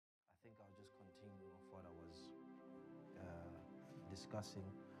discussing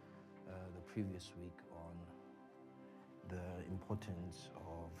the previous week on the importance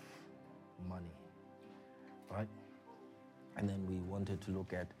of money, right? And then we wanted to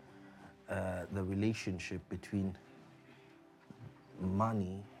look at the relationship between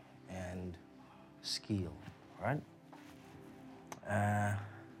money and skill, right?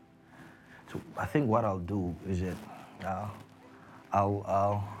 So I think what I'll do is that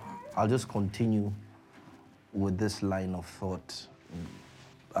I'll just continue with this line of thought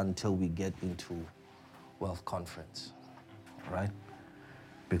until we get into Wealth Conference, right?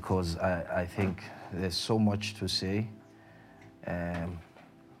 Because I think there's so much to say that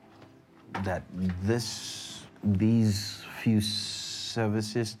these few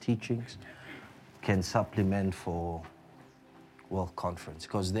services, teachings, can supplement for Wealth Conference,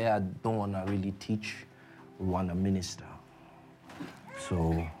 because there I don't want to really teach, we want to minister.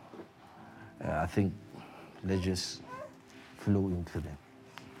 So I think let's just flow into them.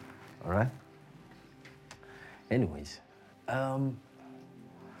 All right? Anyways, the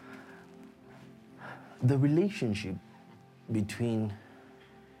relationship between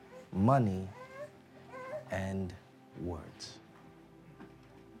money and words.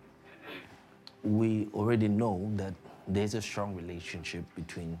 We already know that there's a strong relationship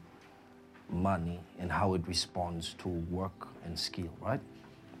between money and how it responds to work and skill, right?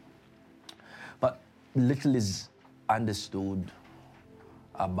 But little is understood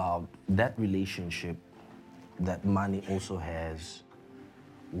about that relationship that money also has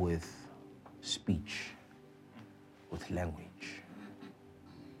with speech, with language.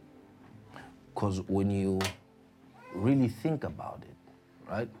 Because when you really think about it,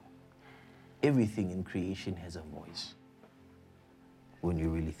 right, everything in creation has a voice. When you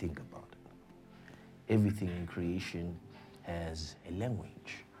really think about it, everything in creation has a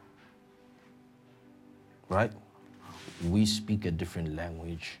language, right? We speak a different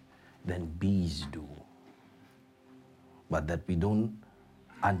language than bees do. But that we don't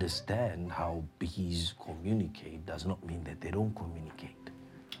understand how bees communicate does not mean that they don't communicate.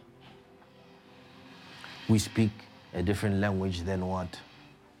 We speak a different language than what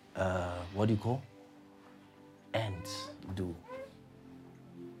do you call? Ants do.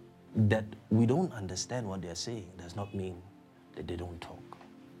 That we don't understand what they're saying does not mean that they don't talk.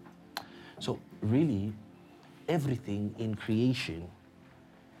 So really, everything in creation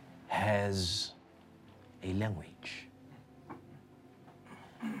has a language.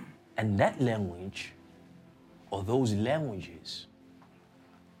 And that language, or those languages,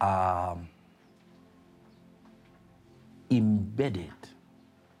 are embedded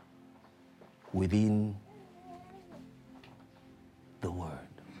within the word.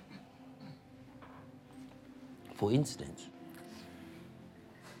 For instance,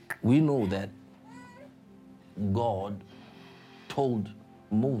 we know that God told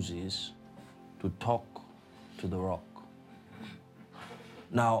Moses to talk to the rock.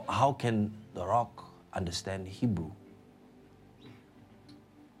 Now, how can the rock understand Hebrew?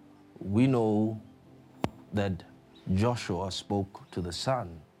 We know that Joshua spoke to the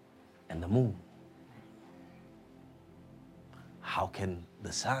sun and the moon. How can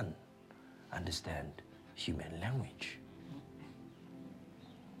the sun understand human language?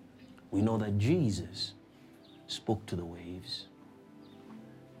 We know that Jesus spoke to the waves.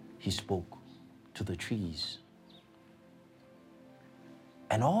 He spoke to the trees.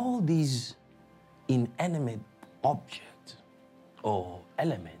 And all these inanimate objects or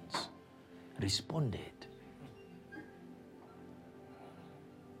elements responded.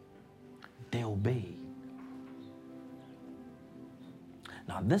 They obeyed.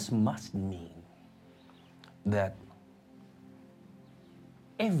 Now, this must mean that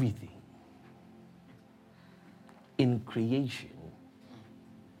everything in creation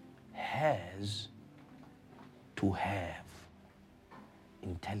has to have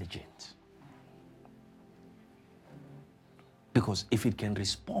intelligence. Because if it can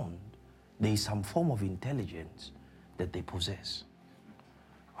respond, there is some form of intelligence that they possess.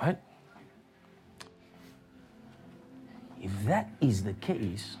 Right? If that is the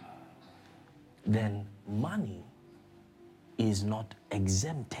case, then money is not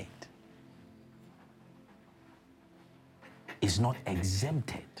exempted. Is not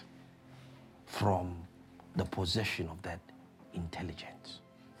exempted from the possession of that intelligence.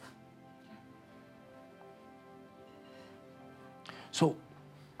 So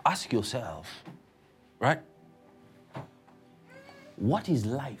ask yourself, right? What is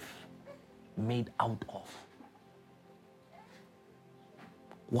life made out of?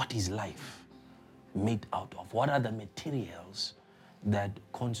 What is life made out of? What are the materials that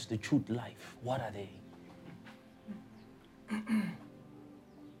constitute life? What are they?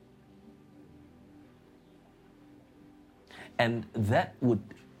 And that would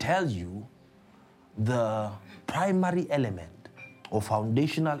tell you the primary element or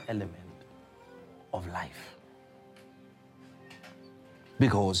foundational element of life.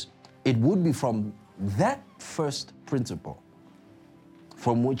 Because it would be from that first principle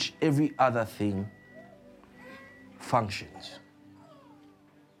from which every other thing functions.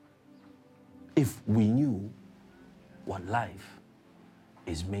 If we knew what life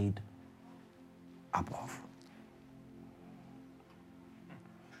is made up of.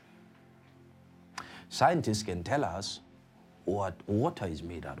 Scientists can tell us what water is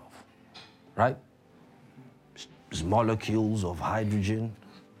made out of, right? It's molecules of hydrogen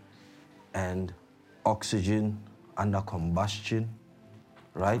and oxygen under combustion,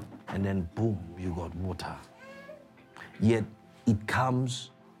 right? And then boom, you got water. Yet it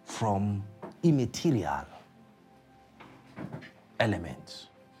comes from immaterial elements.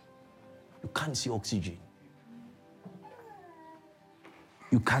 You can't see oxygen.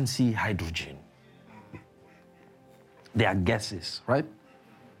 You can't see hydrogen. They are gases, right?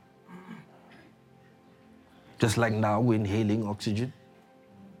 Just like now we're inhaling oxygen,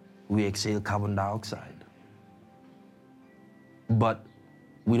 we exhale carbon dioxide. But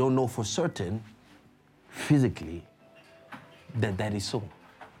we don't know for certain, physically, that that is so.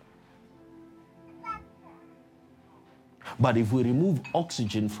 But if we remove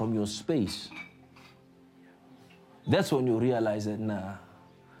oxygen from your space, that's when you realize that, nah,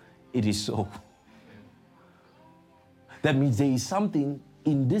 it is so. That means there is something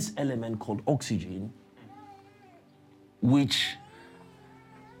in this element called oxygen which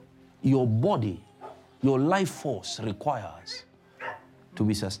your body, your life force requires to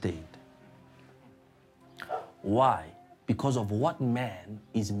be sustained. Why? Because of what man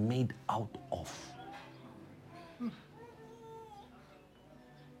is made out of.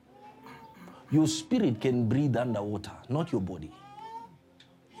 Your spirit can breathe underwater, not your body.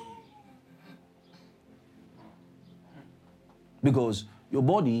 Because your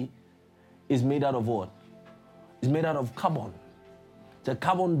body is made out of what? It's made out of carbon. It's a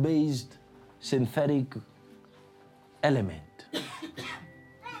carbon-based synthetic element.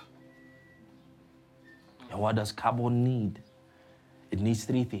 And what does carbon need? It needs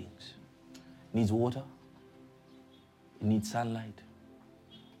three things. It needs water, it needs sunlight,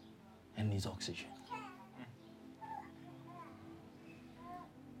 and it needs oxygen.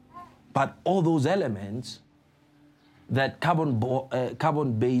 But all those elements that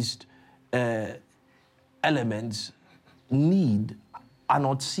carbon-based elements need are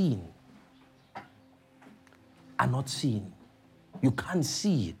not seen. Are not seen. You can't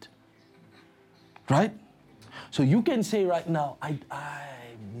see it. Right? So you can say right now,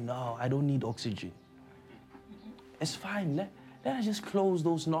 no, I don't need oxygen. It's fine. Let us just close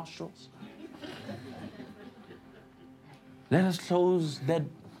those nostrils. Let us close that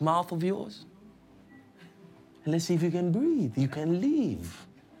mouth of yours. And let's see if you can breathe. You can live.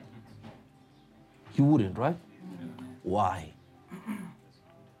 You wouldn't, right? Why?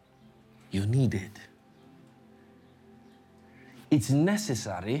 You need it. It's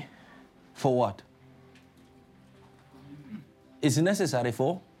necessary for what? It's necessary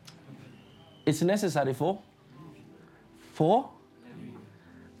for? It's necessary for? For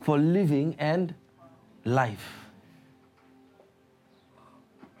living and life.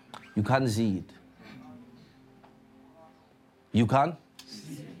 You can't see it. You can't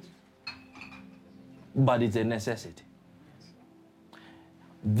see it. But it's a necessity.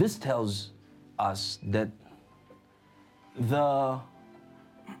 This tells us that the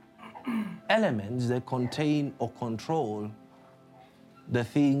elements that contain or control the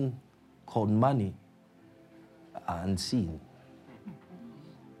thing called money are unseen.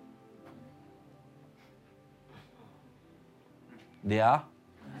 They are?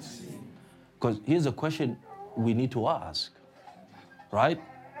 Because here's a question we need to ask, right?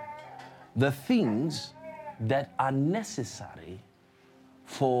 The things that are necessary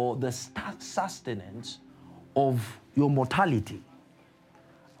for the sustenance of your mortality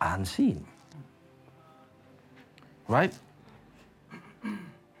are unseen, right?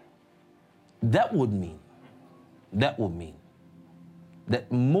 That would mean that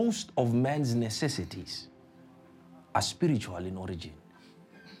most of man's necessities are spiritual in origin.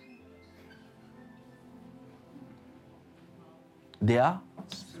 They are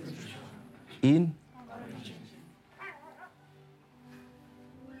spiritual in origin.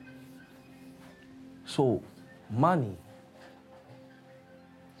 So, money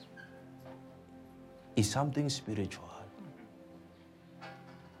is something spiritual.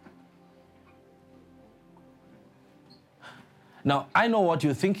 Now, I know what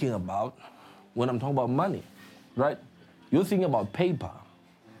you're thinking about when I'm talking about money, right? You're thinking about paper,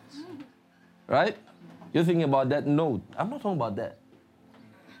 right? You're thinking about that note. I'm not talking about that.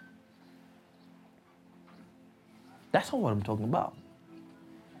 That's not what I'm talking about.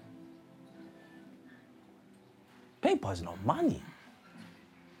 Paper is not money.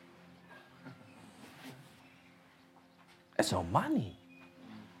 It's not money.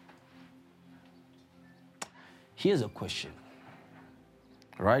 Here's a question,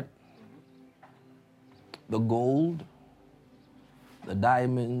 right? The gold, the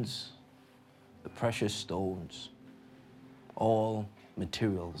diamonds, the precious stones, all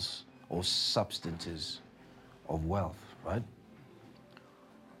materials or substances of wealth, right?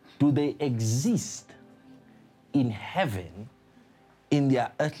 Do they exist in heaven in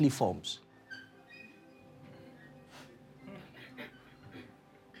their earthly forms?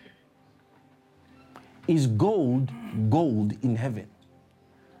 Is gold in heaven?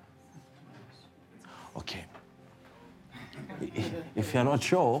 Okay. If you're not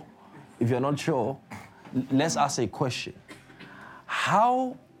sure, let's ask a question.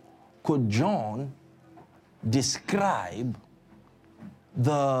 How could John describe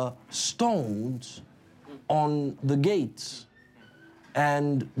the stones on the gates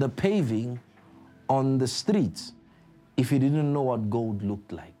and the paving on the streets if he didn't know what gold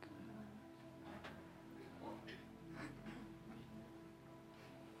looked like?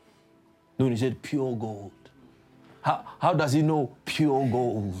 No, he said pure gold. How does he know pure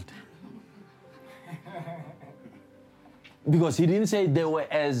gold? Because he didn't say they were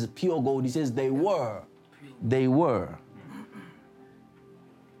as pure gold. He says they were. They were.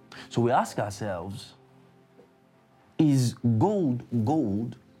 So we ask ourselves, is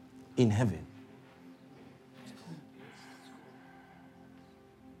gold in heaven?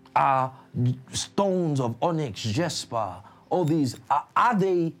 Are stones of onyx, jasper, all these, are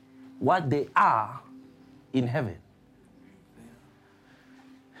they what they are in heaven?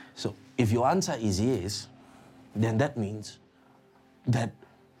 So if your answer is yes, then that means that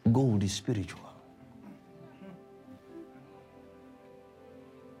gold is spiritual.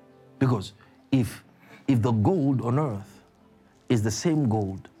 Because if the gold on earth is the same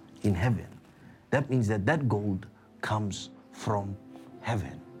gold in heaven, that means that gold comes from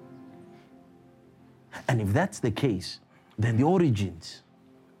heaven. And if that's the case, then the origins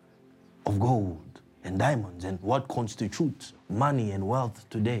of gold and diamonds and what constitutes money and wealth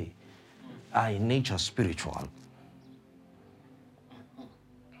today are in nature spiritual.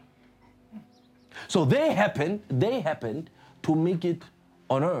 So they happened to make it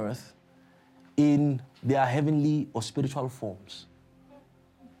on earth in their heavenly or spiritual forms.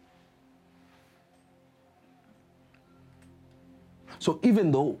 So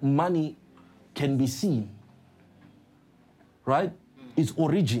even though money can be seen, right? Its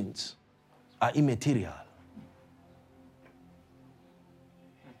origins are immaterial.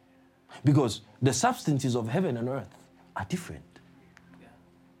 Because the substances of heaven and earth are different.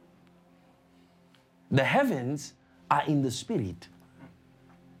 The heavens are in the spirit.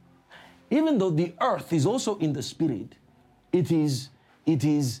 Even though the earth is also in the spirit, it is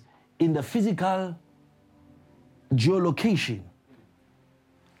in the physical geolocation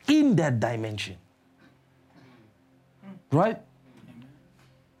in that dimension. Right?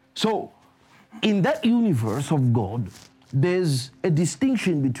 So, in that universe of God, there's a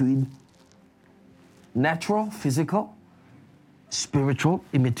distinction between natural, physical, spiritual,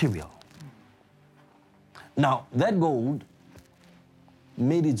 immaterial. Now, that gold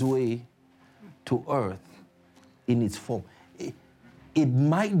made its way to earth in its form. It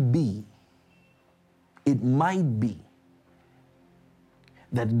might be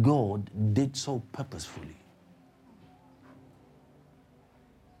that God did so purposefully.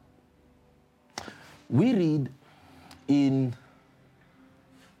 We read in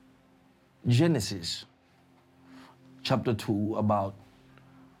Genesis chapter 2 about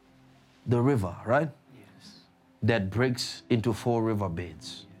the river, right? Yes. That breaks into 4 river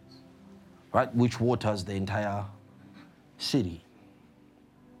beds, yes, right? Which waters the entire city.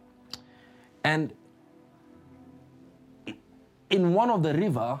 And in one of the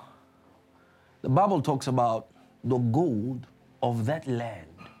river, the Bible talks about the gold of that land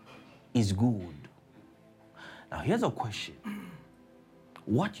is good. Now here's a question.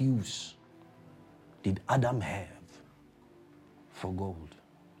 What use did Adam have for gold?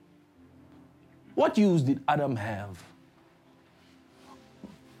 What use did Adam have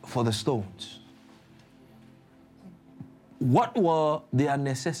for the stones? What were their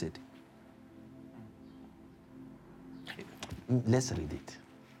necessities? Let's read it.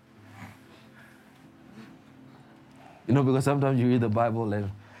 You know, because sometimes you read the Bible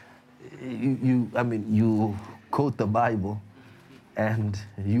and you quote the Bible and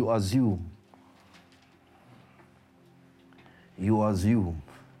you assume. You assume.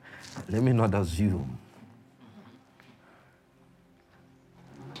 Let me not assume.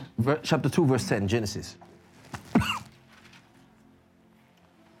 Chapter 2, verse 10, Genesis.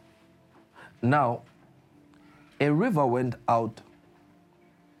 Now, a river went out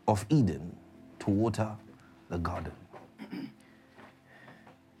of Eden to water the garden. Do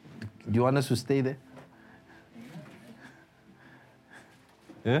you want us to stay there?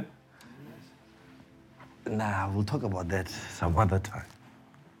 Yeah? Nah, we'll talk about that some other time.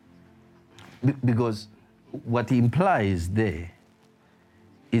 Because what he implies there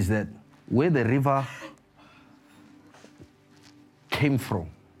is that where the river came from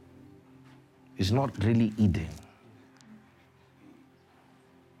is not really Eden.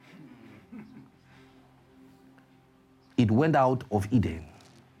 It went out of Eden.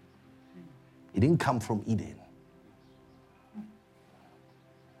 It didn't come from Eden.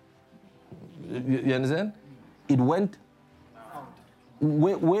 You understand? It went,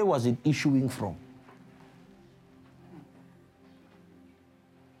 where was it issuing from?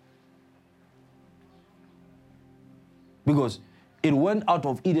 Because it went out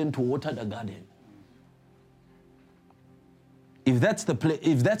of Eden to water the garden. If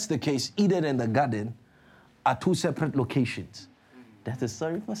that's the case, Eden and the garden are two separate locations. That's a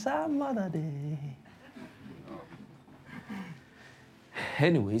story for some other day.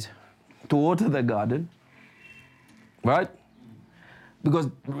 Anyways, to water the garden, right? Because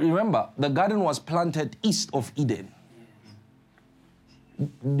remember, the garden was planted east of Eden.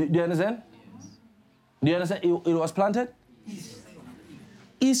 Do you understand? Yes. Do you understand? It was planted?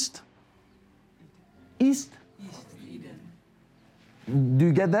 East. East? Do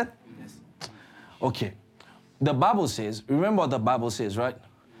you get that? Yes. Okay. The Bible says, remember what the Bible says, right?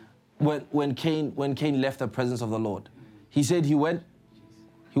 When Cain left the presence of the Lord, he said he went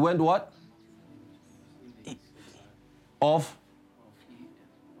what? Of?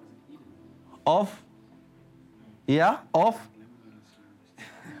 Yeah? Of?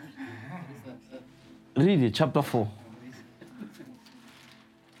 Read it, chapter 4.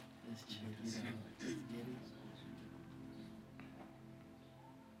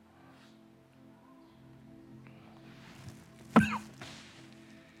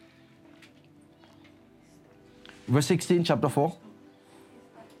 Verse 16, chapter 4.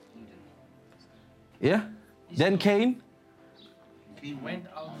 Yeah? Then Cain went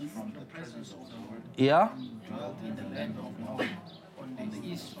out from the presence of the Lord. Yeah? Dwelt in the land of Nod, on the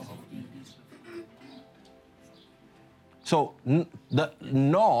east of Eden. So the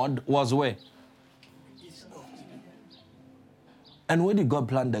Nod was where? And where did God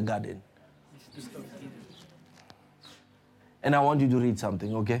plant the garden? And I want you to read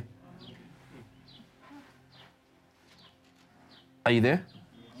something, okay? Are you there?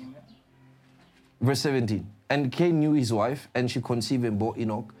 Verse 17. And Cain knew his wife, and she conceived and bore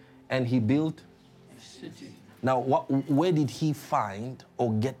Enoch, and he built a city. Now, where did he find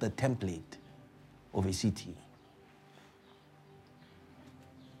or get the template of a city?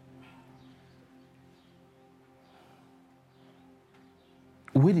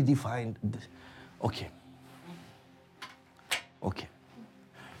 Where did he find this? Okay.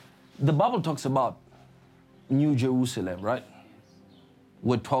 The Bible talks about New Jerusalem, right?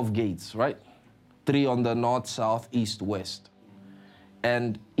 With 12 gates, right? 3 on the north, south, east, west.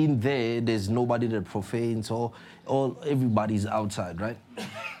 And in there's nobody that profanes, or everybody's outside, right?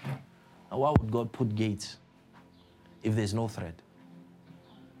 Now, why would God put gates if there's no threat?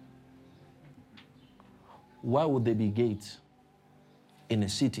 Why would there be gates in a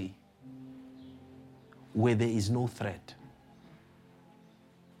city where there is no threat?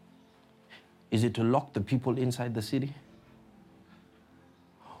 Is it to lock the people inside the city?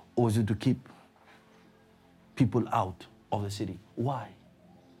 Or is it to keep people out of the city? Why?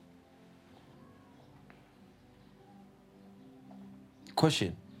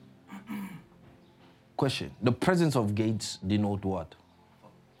 Question. The presence of gates denote what?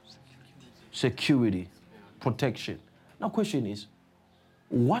 Security, protection. Now, question is,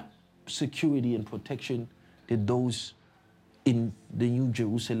 what security and protection did those in the New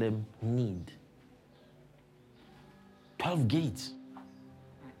Jerusalem need? 12 gates.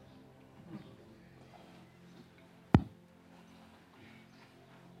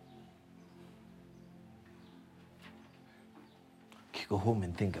 Go home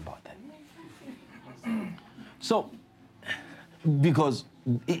and think about that. So, because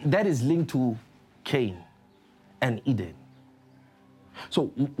that is linked to Cain and Eden. So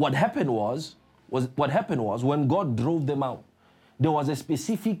what happened was when God drove them out, there was a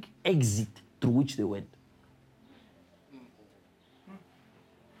specific exit through which they went.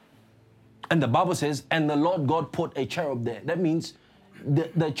 And the Bible says, and the Lord God put a cherub there. That means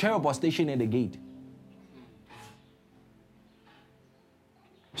the cherub was stationed at the gate.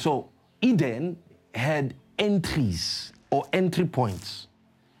 So Eden had entries or entry points.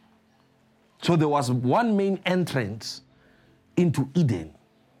 So there was one main entrance into Eden.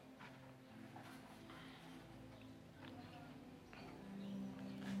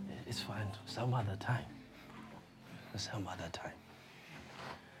 It's fine. Some other time. Some other time.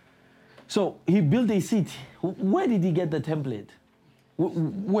 So he built a city. Where did he get the template?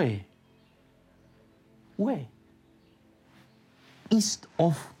 Where? Where? East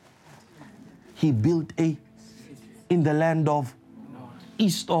of. He built in the land of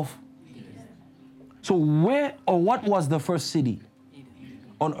east of. So where or what was the first city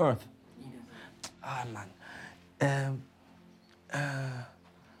on earth?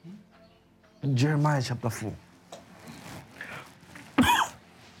 Jeremiah chapter 4.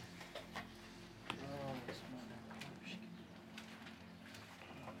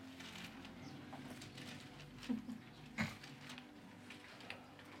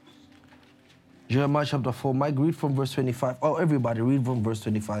 Jeremiah chapter 4. Mike, read from verse 25. Oh, everybody, read from verse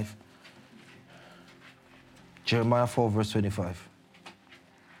 25. Jeremiah 4, verse 25.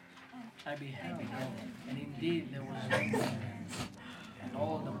 I beheld, and indeed there was no man, and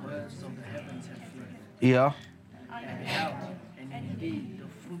all the birds of the heavens had fled. Yeah. I beheld, and indeed the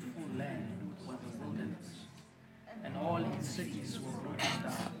fruitful land was a wilderness, and all its cities were broken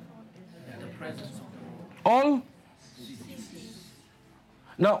down at the presence of the Lord. All.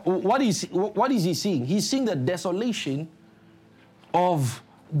 Now, what is he seeing? He's seeing the desolation of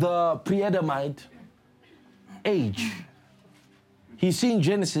the pre-Adamite age. He's seeing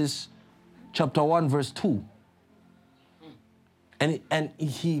Genesis chapter 1, verse 2. And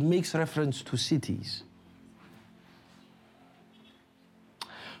he makes reference to cities.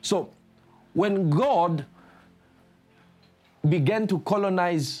 So, when God began to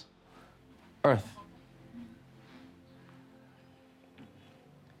colonize earth,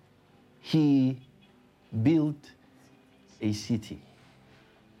 he built a city.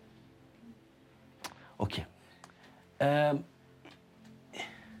 Okay.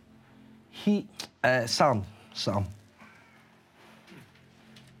 Psalm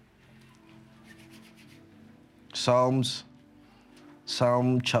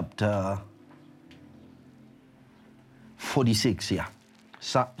chapter 46, yeah.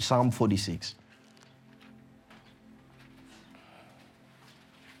 Psalm 46.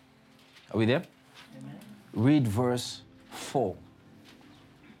 Are we there? Amen. Read verse 4.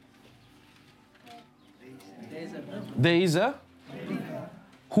 There is a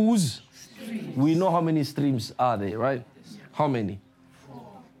whose? We know how many streams are there, right? How many?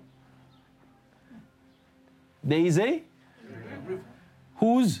 There is a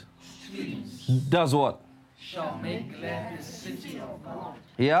whose does what? Shall make glad the city of God,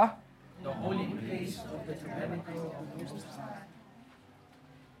 Yeah? the holy place of the tabernacle of the Most High.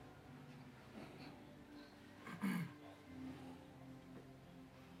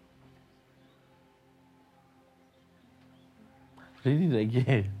 Read it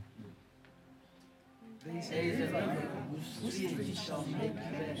again. Says the Lord, whose streets shall make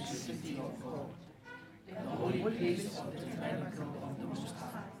glad the city of God, the holy place of the tabernacle of the Most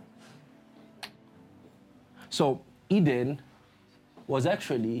High. So Eden was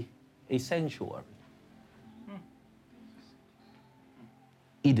actually a sanctuary.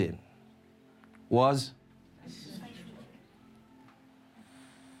 Eden was.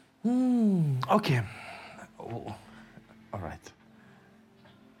 Okay. Oh, all right.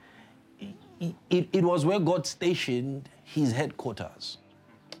 It was where God stationed his headquarters.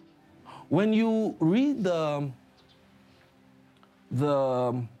 When you read the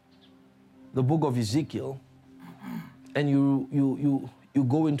book of Ezekiel, and you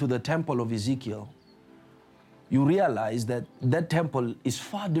go into the temple of Ezekiel, you realize that that temple is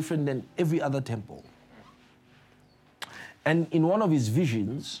far different than every other temple. And in one of his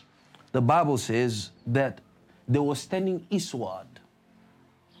visions, the Bible says that they were standing eastward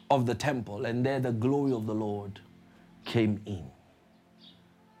of the temple, and there the glory of the Lord came in.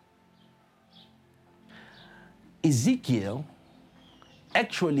 Ezekiel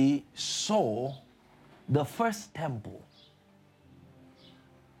actually saw the first temple,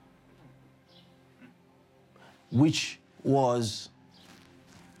 which was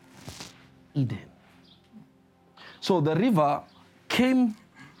Eden. So the river came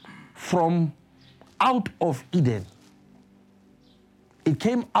from out of Eden. It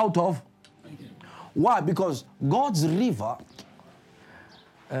came out of Eden. Why? Because God's river,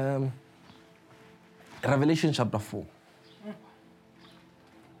 Revelation chapter 4.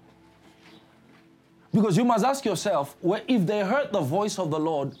 Because you must ask yourself, if they heard the voice of the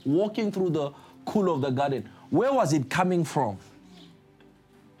Lord walking through the cool of the garden, where was it coming from?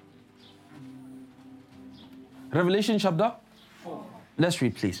 Revelation chapter 4. Let's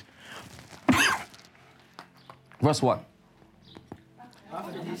read, please. Verse 1.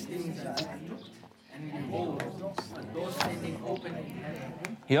 After these things I looked, and behold, a door standing open in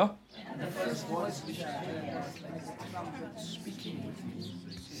heaven. Here? And the first voice which I heard was like a trumpet speaking with me,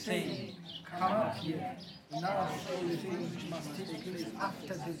 saying, Come up here. Now I'll show you things which must take place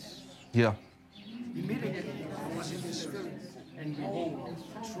after this. Yeah. Immediately I was in the spirit, and behold,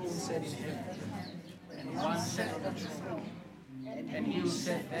 a throne set in heaven, and one sat on the throne. And he who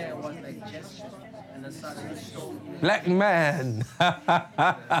sat there was like jasper, and the sun and stone. Black man.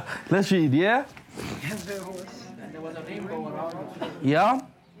 Let's read, yeah? And there was a rainbow around the throne, Yeah?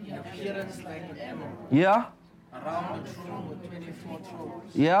 in appearance like an emerald. Yeah? Around the throne were 24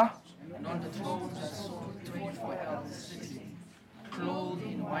 thrones, Yeah? and on the thrones I saw 24 elders sitting, clothed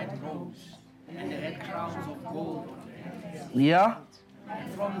in white robes, and they had crowns of gold on their heads. Yeah?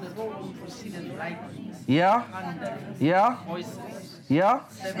 And from the throne proceeded lightnings, Yeah? thunder, Yeah? voices. Yeah?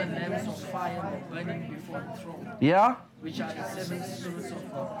 7 lamps of fire were burning before the throne, Yeah? which are the 7 spirits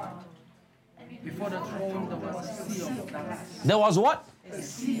of God. Before the throne there was a sea of glass. There was what? A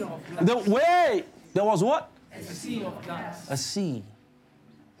sea of glass. Wait! There was what? A sea of glass. A sea.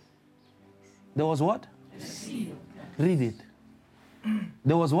 There was what? A sea. Read it.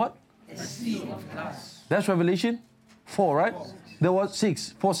 There was what? A sea of glass. That's Revelation 4, right? There was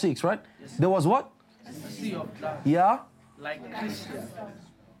 6. 4, 6, right? There was what? A sea of glass. Yeah? Like crystal.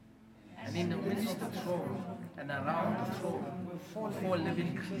 And in the midst of the throne and around the throne were 4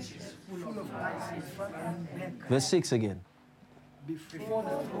 living creatures full of eyes in front and back. Verse 6 again. Before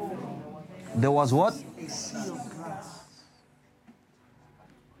the throne There was what? a sea of glass.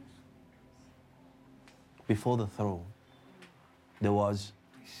 Before the throne, there was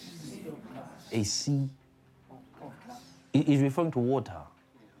a sea. He's referring to water.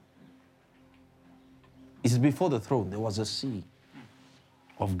 It's before the throne, there was a sea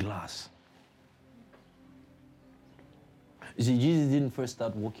of glass. You see, Jesus didn't first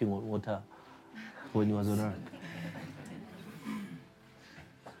start walking on water when he was on earth.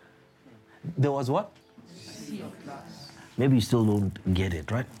 There was what? Sea of glass. Maybe you still don't get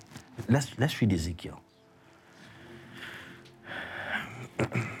it, right? Let's read Ezekiel.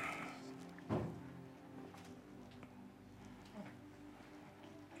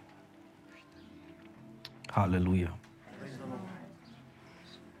 Hallelujah.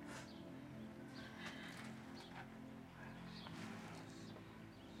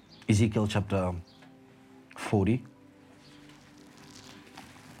 Ezekiel chapter 40.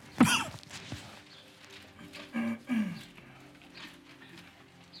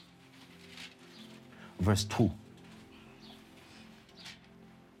 Verse 2.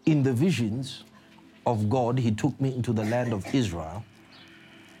 In the visions of God, he took me into the land of Israel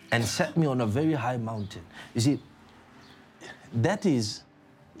and set me on a very high mountain. You see, that is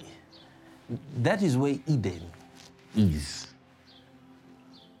where Eden is.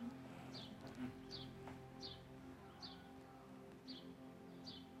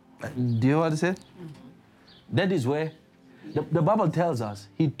 Do you understand? That is where the Bible tells us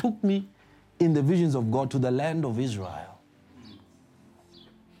he took me in the visions of God to the land of Israel.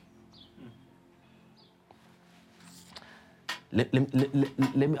 Let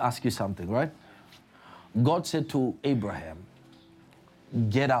me ask you something, right? God said to Abraham,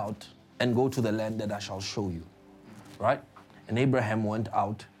 get out and go to the land that I shall show you, right? And Abraham went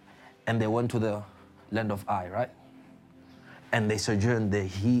out and they went to the land of Ai, right? And they sojourned there,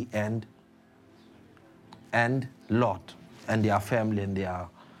 he and Lot and their family and their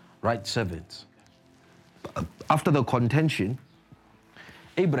right servants. After the contention,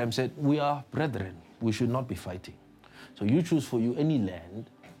 Abraham said, we are brethren, we should not be fighting. So you choose for you any land,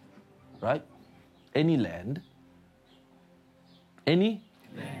 right? Any land. And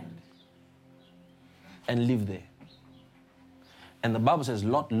live there. And the Bible says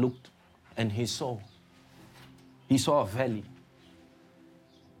Lot looked and he saw a valley.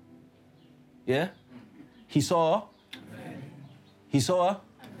 Yeah? He saw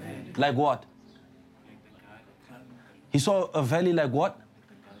like what? He saw a valley like what?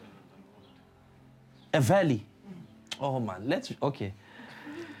 A valley. Oh man, okay.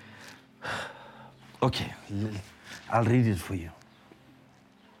 Okay, I'll read it for you.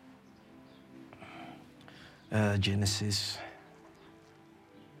 Genesis.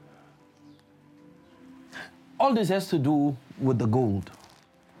 All this has to do with the gold.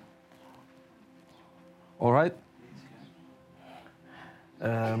 All right?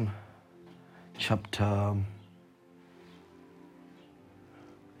 chapter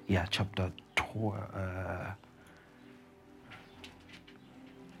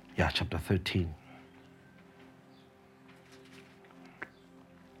 13.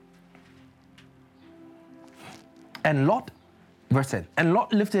 And Lot, verse 10, and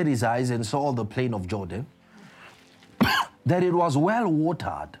Lot lifted his eyes and saw the plain of Jordan, that it was well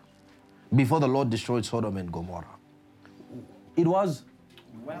watered before the Lord destroyed Sodom and Gomorrah. It was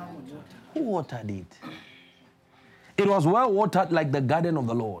well watered. Who watered it? It was well watered like the garden of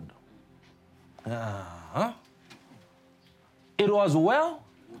the Lord. It was well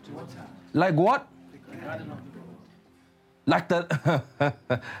like what? Like the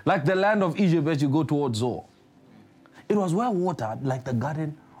like the land of Egypt as you go towards Zoar. It was well watered like the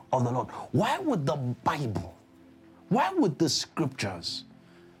garden of the Lord. Why would the Bible, why would the scriptures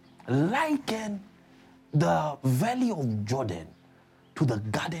liken the valley of Jordan to the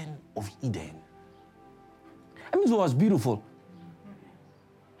Garden of Eden? I mean, it was beautiful.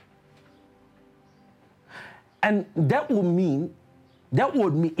 And that would mean,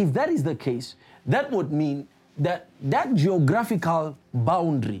 if that is the case, that would mean that geographical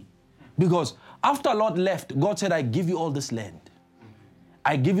boundary, because after Lot left, God said, I give you all this land.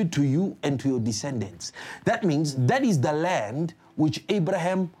 I give it to you and to your descendants. That means that is the land which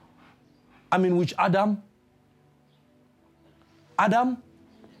Adam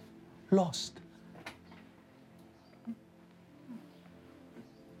lost.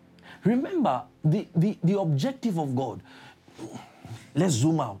 Remember, the objective of God, let's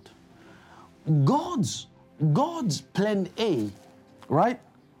zoom out. God's plan A, right,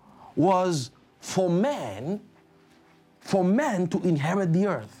 was for man to inherit the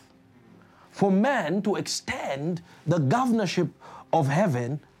earth, for man to extend the governorship of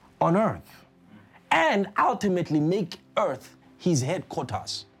heaven on earth, and ultimately make earth his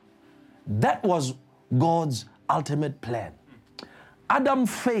headquarters. That was God's ultimate plan. Adam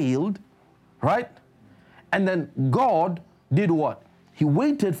failed, right? And then God did what? He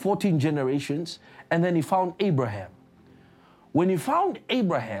waited 14 generations, and then he found Abraham. When he found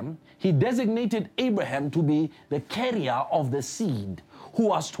Abraham, he designated Abraham to be the carrier of the seed, who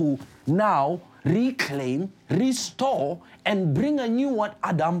was to now reclaim, restore, and bring anew what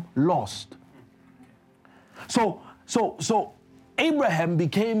Adam lost. So Abraham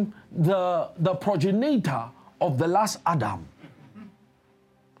became the progenitor of the last Adam.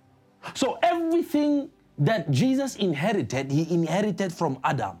 So everything that Jesus inherited, he inherited from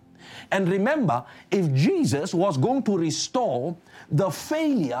Adam. And remember, if Jesus was going to restore the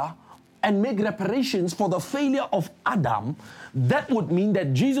failure and make reparations for the failure of Adam, that would mean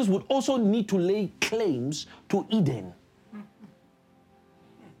that Jesus would also need to lay claims to Eden.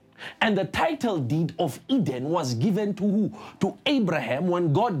 And the title deed of Eden was given to who? To Abraham,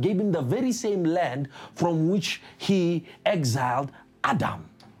 when God gave him the very same land from which he exiled Adam.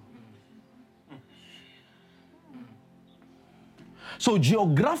 So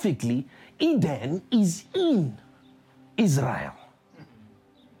geographically, Eden is in Israel.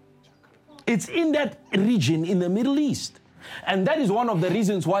 It's in that region in the Middle East. And that is one of the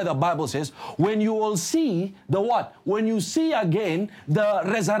reasons why the Bible says, when you will see the what? When you see again the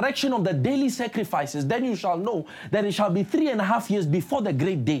resurrection of the daily sacrifices, then you shall know that it shall be 3.5 years before the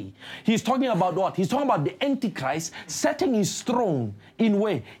great day. He's talking about what? He's talking about the Antichrist setting his throne in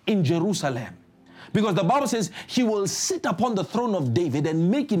where? In Jerusalem. Because the Bible says he will sit upon the throne of David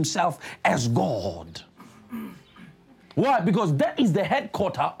and make himself as God. Why? Because that is the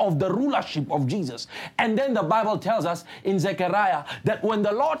headquarters of the rulership of Jesus. And then the Bible tells us in Zechariah that when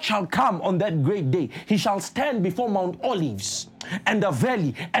the Lord shall come on that great day, he shall stand before Mount Olives and the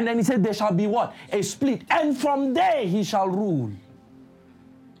valley. And then he said there shall be what? A split. And from there he shall rule.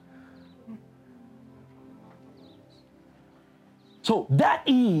 So that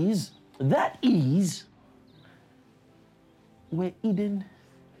is where Eden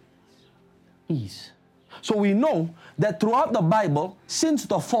is. So we know that throughout the Bible, since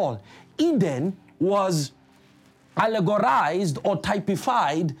the fall, Eden was allegorized or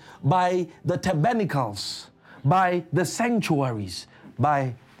typified by the tabernacles, by the sanctuaries,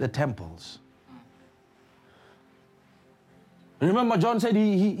 by the temples. Remember, John said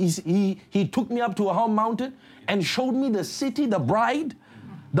he took me up to a high mountain and showed me the city, the bride,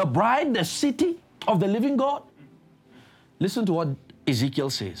 the city of the living God. Listen to what Ezekiel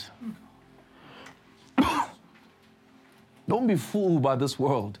says. Don't be fooled by this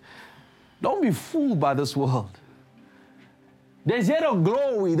world. Don't be fooled by this world. There's yet a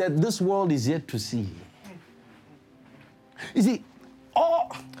glory that this world is yet to see. You see,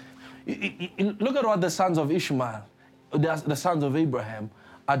 look at what the sons of Ishmael, the sons of Abraham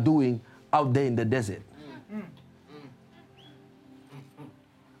are doing out there in the desert.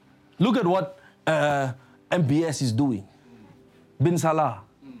 Look at what MBS is doing. Bin Salah.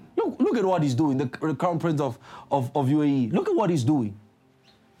 Look at what he's doing, the Crown Prince of UAE. Look at what he's doing.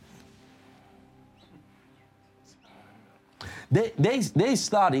 They're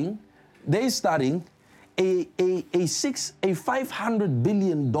starting a $500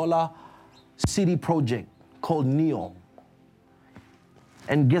 billion city project called NEOM.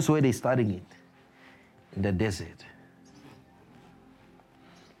 And guess where they're starting it? In the desert.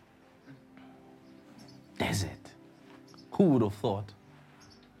 Desert. Who would have thought?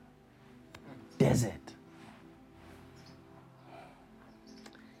 Desert.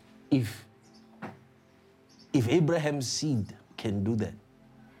 If Abraham's seed can do that,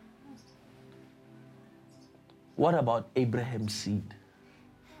 what about Abraham's seed?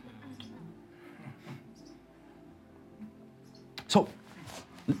 So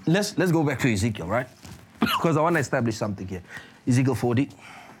let's go back to Ezekiel, right? Because I want to establish something here. Ezekiel 40.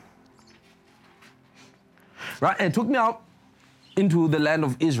 Right? And it took me out into the land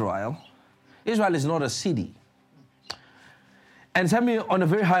of Israel. Israel is not a city. And set me on a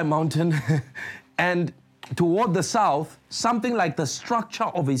very high mountain and toward the south, something like the structure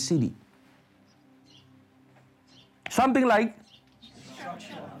of a city. Something like,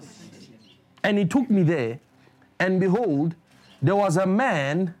 and he took me there, and behold, there was a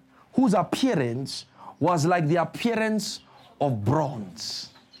man whose appearance was like the appearance of bronze.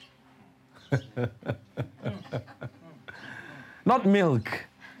 Not milk.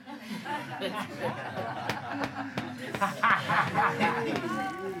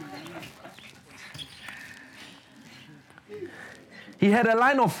 He had a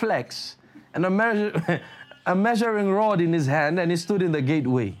line of flax and a measuring rod in his hand, and he stood in the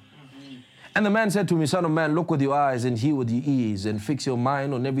gateway. And the man said to me, Son of man, look with your eyes and hear with your ears, and fix your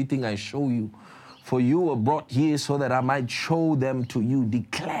mind on everything I show you. For you were brought here so that I might show them to you.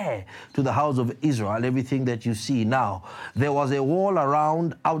 Declare to the house of Israel everything that you see. Now, there was a wall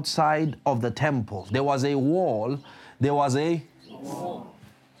around outside of the temple. There was a wall. There was a wall.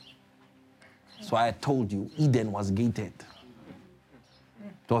 So I told you, Eden was gated.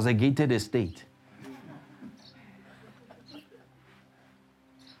 It was a gated estate.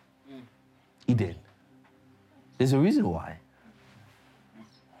 Eden. There's a reason why.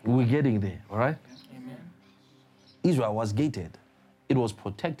 We're getting there, all right? Amen. Israel was gated. It was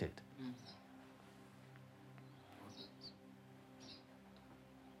protected.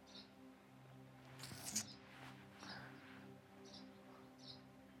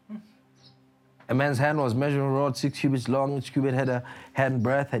 A man's hand was measuring a rod 6 cubits long, each cubit had a hand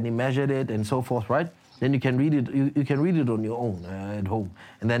breadth, and he measured it and so forth, right? Then you can read it. You can read it on your own at home.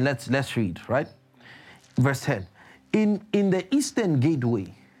 And then let's read, right? Verse 10. In the eastern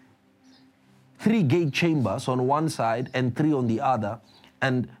gateway, 3 gate chambers on one side and 3 on the other,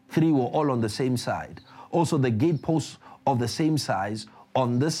 and 3 were all on the same side. Also the gate posts of the same size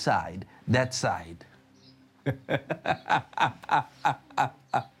on this side, that side.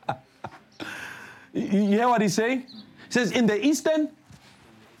 You hear what he's saying? He says in the eastern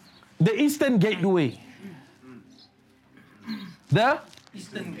gateway. The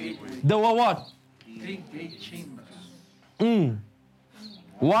eastern gateway. There were what? 3 gate chambers.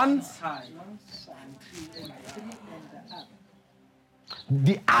 One side.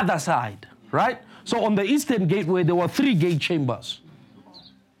 The other side, right? So on the eastern gateway, there were 3 gate chambers.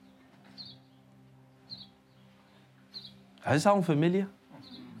 Does it sound familiar?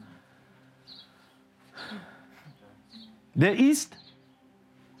 The east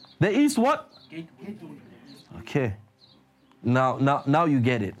what? Gateway. Okay. Now you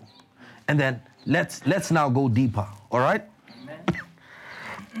get it. And then let's now go deeper. All right? Amen.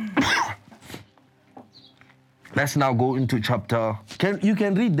 Let's now go into chapter. You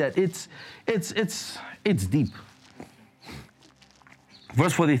can read that. It's deep.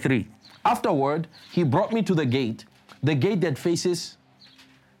 Verse 43. Afterward, he brought me to the gate that faces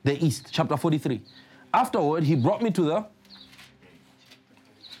the east. Chapter 43. Afterward, he brought me to the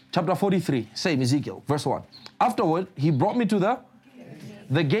chapter 43. Same Ezekiel, verse 1. Afterward, he brought me to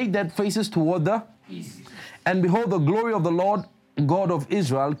the gate that faces toward the east. And behold, the glory of the Lord God of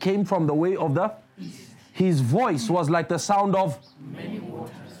Israel came from the way of the east. His voice was like the sound of many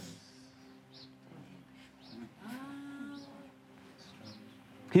waters.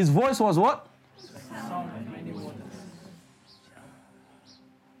 His voice was what? Sound of many waters.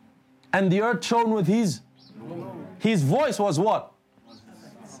 And the earth shone with his voice was what?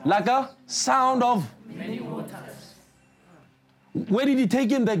 Like a sound of many waters. Where did he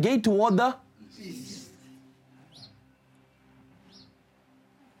take him? The gate toward the East.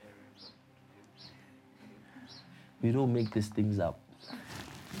 We don't make these things up.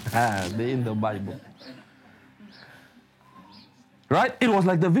 They're in the Bible. Right? It was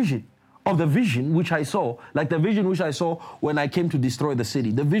like the vision which I saw, like the vision which I saw when I came to destroy the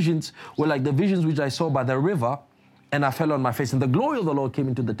city. The visions were like the visions which I saw by the river, and I fell on my face. And the glory of the Lord came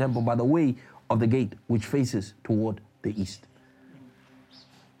into the temple by the way of the gate, which faces toward the east.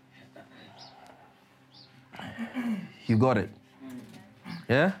 You got it?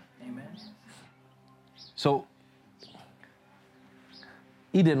 Yeah? Amen. So,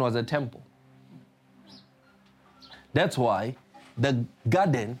 Eden was a temple. That's why the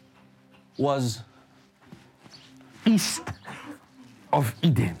garden was east of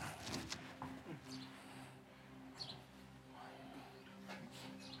Eden.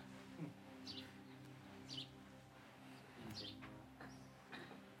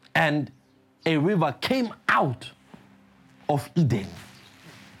 And a river came out of Eden.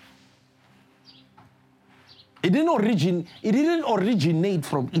 It didn't originate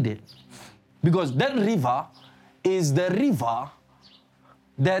from Eden, because that river is the river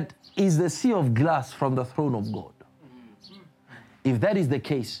that is the sea of glass from the throne of God. If that is the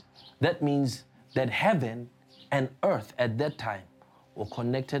case, that means that heaven and earth at that time were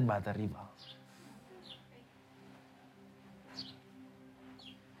connected by the river.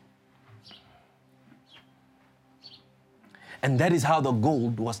 And that is how the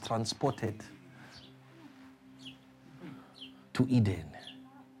gold was transported to Eden.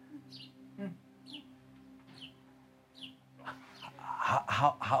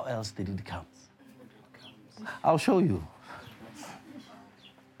 How else did it come? I'll show you.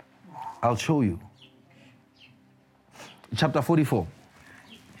 Chapter 44.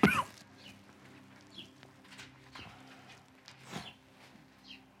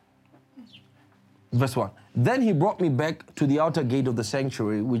 Verse 1. Then he brought me back to the outer gate of the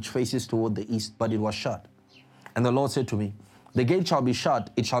sanctuary, which faces toward the east, but it was shut. And the Lord said to me, the gate shall be shut,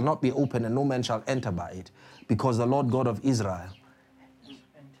 it shall not be open, and no man shall enter by it, because the Lord God of Israel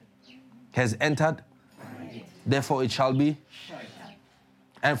has entered, therefore it shall be.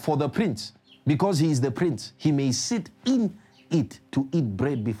 And for the prince, because he is the prince, he may sit in it to eat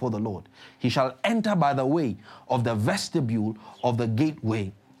bread before the Lord. He shall enter by the way of the vestibule of the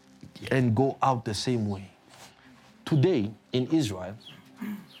gateway and go out the same way. Today in Israel,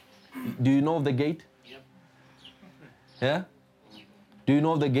 do you know of the gate? Yeah? Do you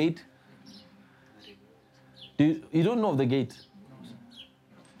know of the gate? You don't know of the gate?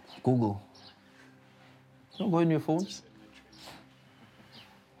 Google. Don't go in your phones.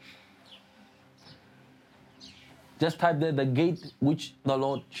 Just type there, the gate which the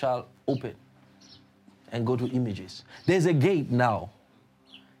Lord shall open, and go to images. There's a gate now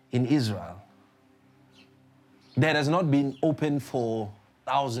in Israel that has not been opened for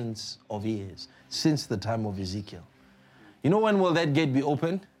thousands of years, since the time of Ezekiel. You know when will that gate be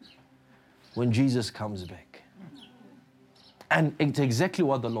opened? When Jesus comes back. And it's exactly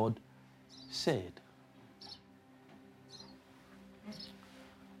what the Lord said.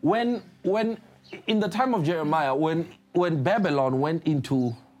 When in the time of Jeremiah, when Babylon went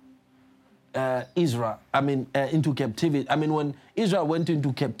into into captivity, when Israel went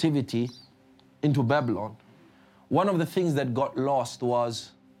into captivity into Babylon, one of the things that got lost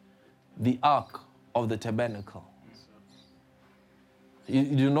was the Ark of the Tabernacle.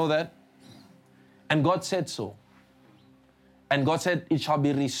 You know that? And God said so. And God said it shall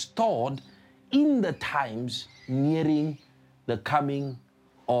be restored in the times nearing the coming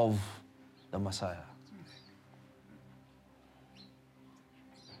of the Messiah.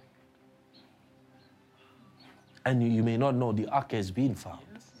 And you may not know, the ark has been found.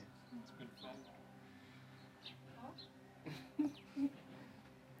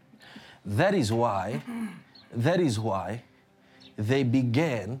 That is why they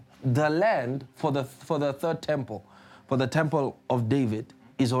began the land for the third temple, for the temple of David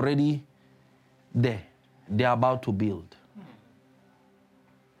is already there. They are about to build.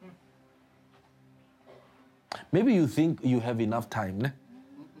 Maybe you think you have enough time, ne?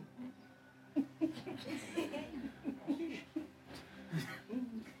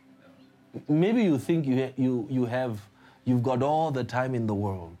 Maybe you think you've got all the time in the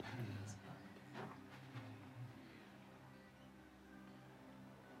world.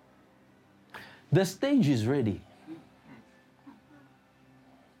 The stage is ready.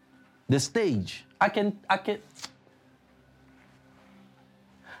 The stage. I can.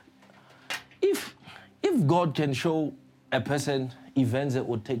 If God can show a person events that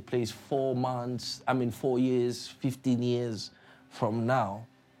would take place 4 years, 15 years from now,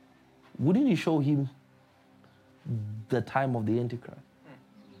 wouldn't he show him the time of the Antichrist?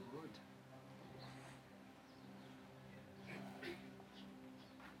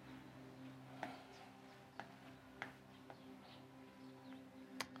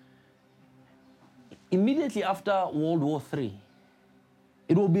 immediately after World War III.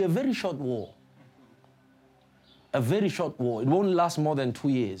 It will be a very short war. A very short war. It won't last more than 2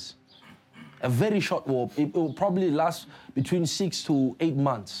 years. A very short war. It will probably last between 6 to 8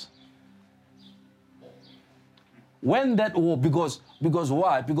 months. When that war, because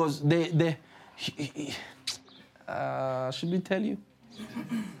why? Because should we tell you?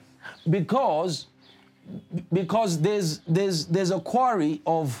 Because there's a quarry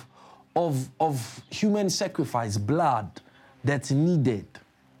of human sacrifice, blood, that's needed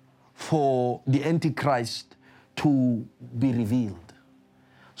for the Antichrist to be revealed.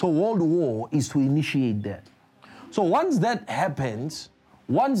 So world war is to initiate that. So once that happens,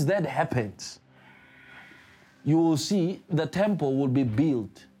 you will see the temple will be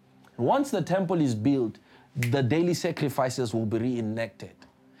built. Once the temple is built, the daily sacrifices will be reenacted.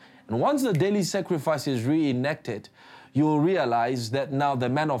 And once the daily sacrifice is reenacted, you will realize that now the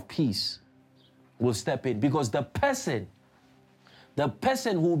man of peace will step in, because the person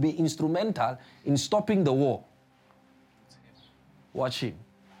who will be instrumental in stopping the war, watch him.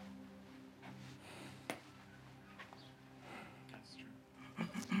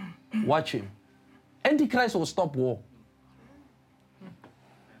 Watch him. Antichrist will stop war.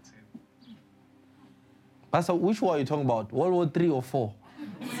 Pastor, which war are you talking about? World War III or IV?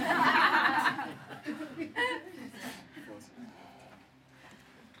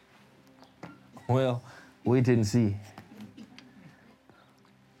 Well, wait and see.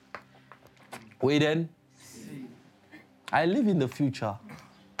 Wait and see. I live in the future.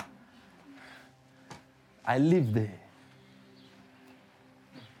 I live there.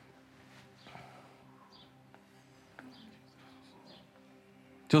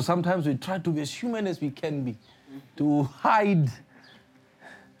 So sometimes we try to be as human as we can be, to hide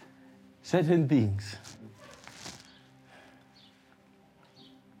certain things.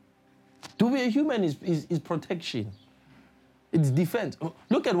 To be a human is protection. It's defense.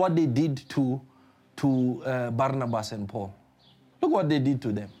 Look at what they did to Barnabas and Paul. Look what they did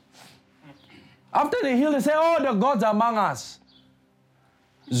to them. After they healed, they say, oh, the gods among us.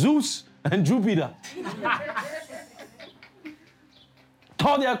 Zeus and Jupiter.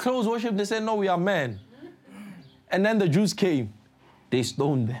 Tore their clothes, worship. They said, no, we are men. And then the Jews came. They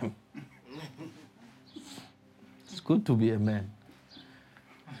stoned them. It's good to be a man.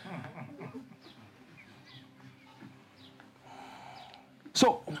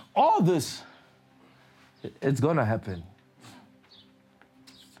 So all this, it's going to happen.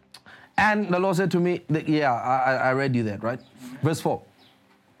 And the Lord said to me, I read you that, right? Verse 4.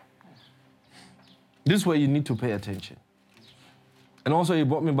 This is where you need to pay attention. And also he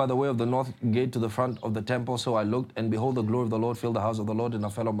brought me by the way of the north gate to the front of the temple. So I looked, and behold, the glory of the Lord filled the house of the Lord, and I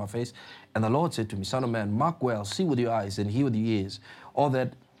fell on my face. And the Lord said to me, Son of man, mark well, see with your eyes, and hear with your ears, all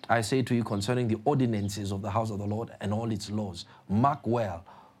that I say to you concerning the ordinances of the house of the Lord and all its laws. Mark well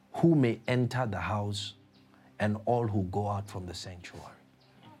who may enter the house and all who go out from the sanctuary.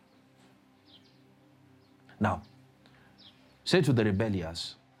 Now, say to the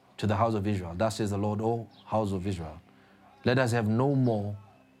rebellious, to the house of Israel, thus says the Lord, O house of Israel, let us have no more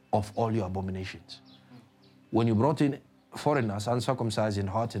of all your abominations. When you brought in foreigners, uncircumcised in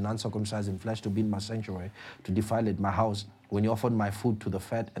heart and uncircumcised in flesh, to be in my sanctuary, to defile it, my house, when you offered my food to the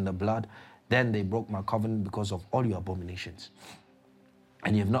fat and the blood, then they broke my covenant because of all your abominations.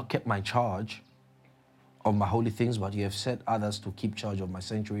 And you have not kept my charge of my holy things, but you have set others to keep charge of my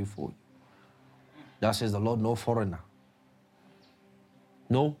sanctuary for you. Thus says the Lord, no foreigner.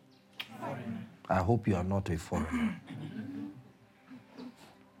 No? Foreigner. I hope you are not a foreigner.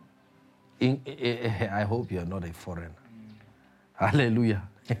 I hope you are not a foreigner. Hallelujah.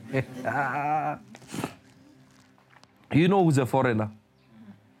 You know who's a foreigner?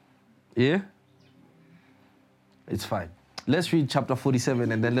 Yeah? It's fine. Let's read chapter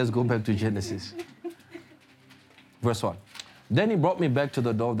 47 and then let's go back to Genesis. Verse 1. Then he brought me back to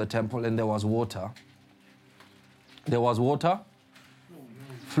the door of the temple, and there was water. There was water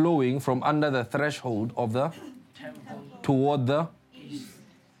flowing from under the threshold of the temple toward the east.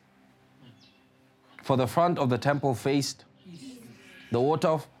 For the front of the temple faced east. The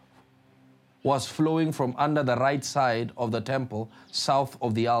water was flowing from under the right side of the temple, south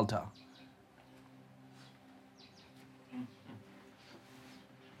of the altar.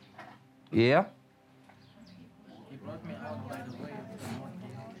 Yeah? He brought me out by the way of the north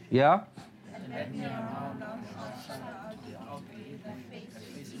gate. Yeah? And led me around the outside to the outer gate that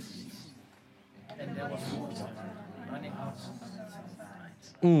faces east. And there was water running out on the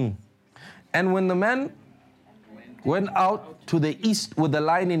sides. And when the man went out to the east with the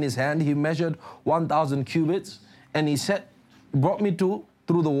line in his hand, he measured 1,000 cubits, and he brought me through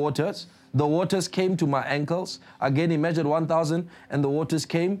the waters The waters came to my ankles. Again, he measured 1,000, and the waters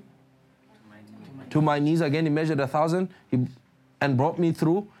came to my knees. Again, he measured 1,000 and brought me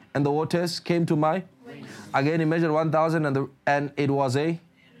through, and the waters came to my. Again, he measured 1,000, and it was a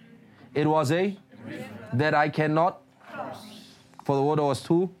that I cannot, for the water was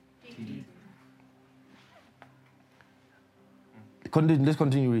too. Let's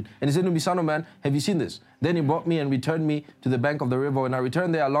continue read. And he said to me, Son of man, have you seen this? Then he brought me and returned me to the bank of the river. When I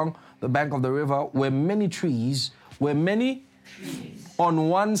returned there along the bank of the river were many trees, on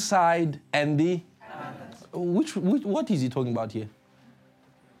one side and the which what is he talking about here?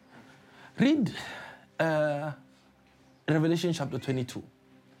 Read Revelation chapter 22.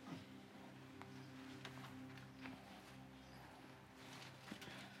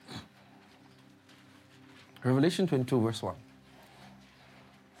 Revelation 22 verse 1.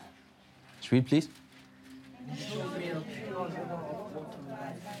 Read, please.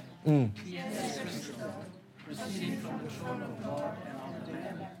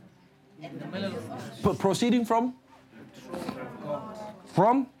 Proceeding from?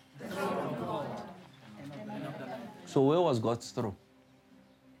 From? So where was God's throne?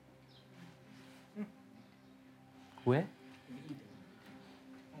 Where?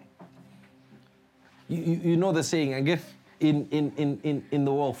 You know the saying, I guess, in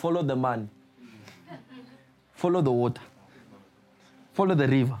the world, follow the man. Follow the water. Follow the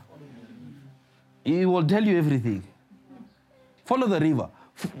river. He will tell you everything. Follow the river.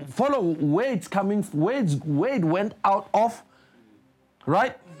 Follow where it's coming, where it went out of,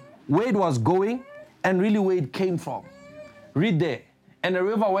 right? Where it was going, and really where it came from. Read there. And the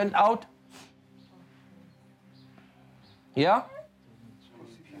river went out. Yeah?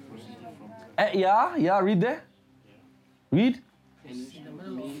 Yeah, read there. Read.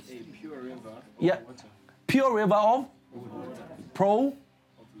 Yeah. Pure river of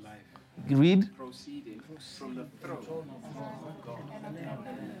life. Read. Proceeding from the throne of God.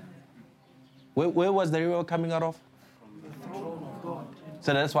 Where was the river coming out of? From the throne of God.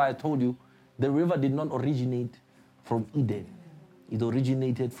 So that's why I told you the river did not originate from Eden. It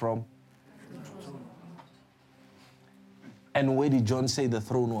originated from. And where did John say the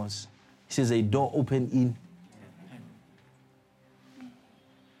throne was? He says a door opened in.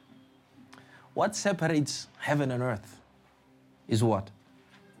 What separates heaven and earth is what?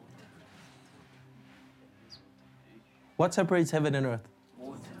 What separates heaven and earth?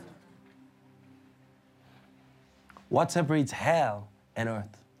 What separates hell and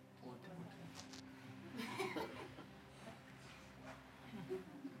earth?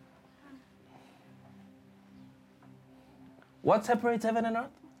 What separates heaven and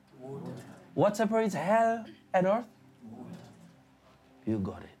earth? What separates hell and earth? You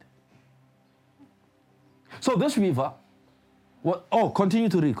got it. So this river, what? Oh, continue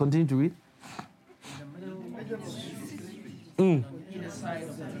to read. Continue to read.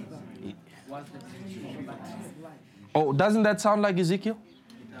 Oh, doesn't that sound like Ezekiel?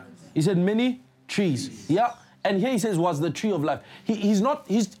 He said many trees. Yeah, and here he says was the tree of life. He's not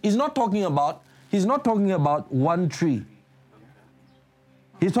talking about one tree.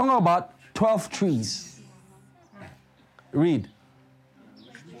 He's talking about 12 trees. Read.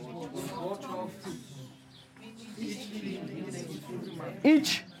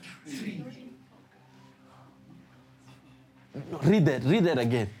 Each. Read that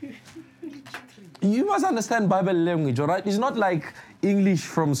again. You must understand Bible language, all right? It's not like English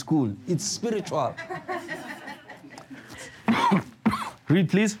from school. It's spiritual. Read,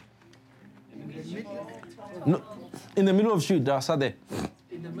 please. No, in the middle of the street, there.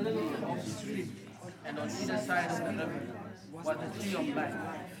 In the middle of the street, and on either side of the river, was the tree of life.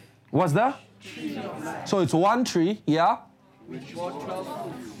 What's that? Tree of life. So it's one tree, yeah? Which bore 12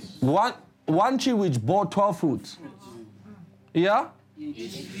 fruits. One tree which bore 12 fruits. Yeah?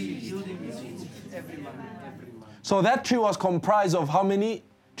 Each tree yielding its fruit every month. So that tree was comprised of how many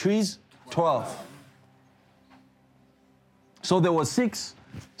trees? 12. So there were six.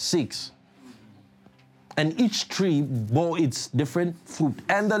 And each tree bore its different fruit.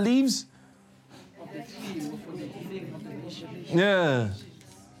 And the leaves? Of the tree were for the healing of the nation. Yeah.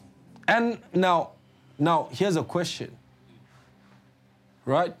 And now here's a question.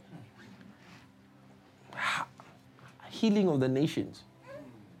 Right? Healing of the nations.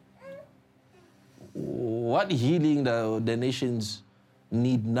 What healing the nations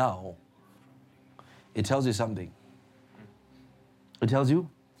need now? It tells you something. It tells you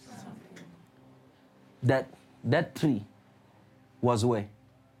that tree was where?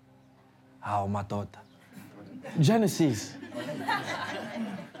 Oh, Matota. Genesis.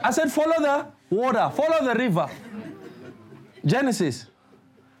 I said, follow the water, follow the river. Genesis.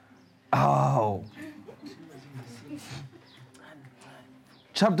 Oh.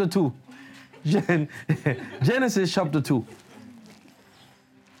 Chapter 2. Genesis chapter 2.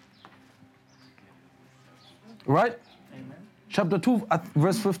 Right? Amen. Chapter 2,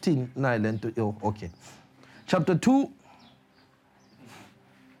 verse 15. Okay. Chapter 2,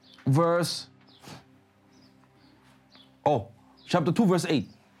 verse... chapter 2, verse 8.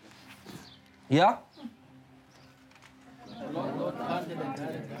 Yeah? The Lord planted a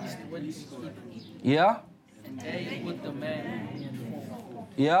garden east when he stood, Yeah? and there he put the man whom he had formed.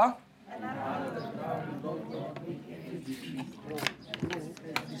 Yeah?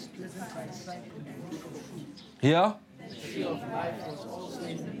 Yeah? The tree of life was also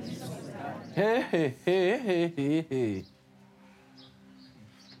in the midst of the garden. Hey.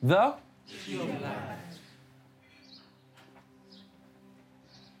 The? Tree of life.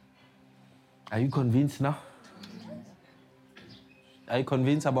 Are you convinced now? Are you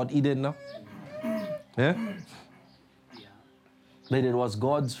convinced about Eden now? Yeah? That it was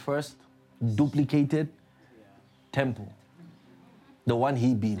God's first duplicated temple. The one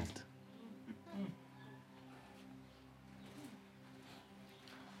he built.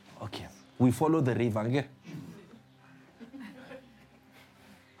 Okay. We follow the river. Okay?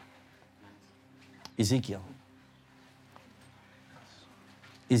 Ezekiel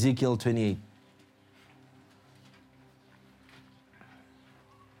 28.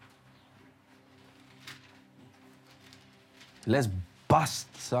 Let's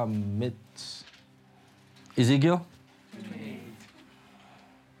bust some myths. Ezekiel?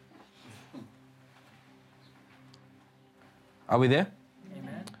 Are we there?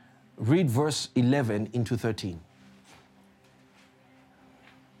 Amen. Read verse 11 into 13.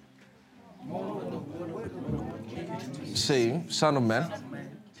 Saying, Son of man,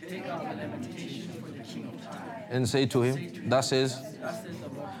 Take out the lamentation for the king of Tyre. and say to him, thus says. Thus says the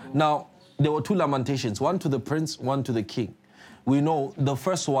Lord. Now, there were two lamentations, one to the prince, one to the king. We know the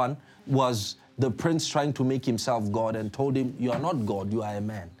first one was the prince trying to make himself God and told him, you are not God, you are a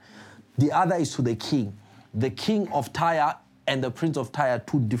man. The other is to the king. The king of Tyre and the prince of Tyre,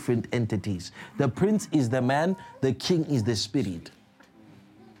 two different entities. The prince is the man, the king is the spirit.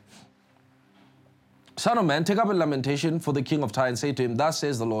 Son of man, take up a lamentation for the king of Tyre and say to him, thus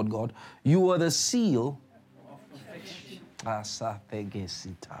says the Lord God, you are the seal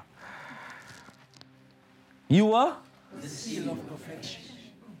You are? The seal of perfection.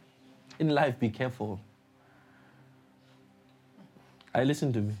 In life, be careful.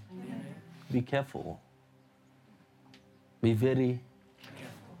 Listen to me. Be careful. Be very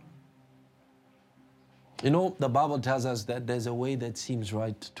careful. You know, the Bible tells us that there's a way that seems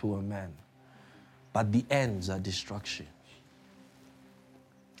right to a man, but the ends are destruction.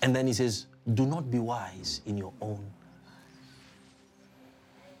 And then he says, do not be wise in your own.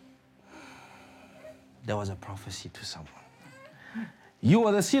 There was a prophecy to someone. You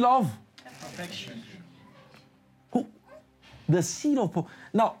are the seal of Perfection. who? The seal of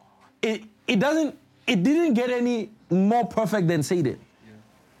now, it didn't get any more perfect than Satan. Yeah.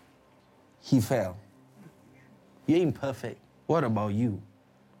 He fell. You're imperfect. What about you?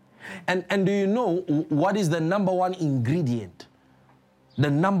 And do you know what is the number one ingredient? The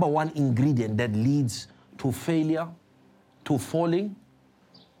number one ingredient that leads to failure, to falling,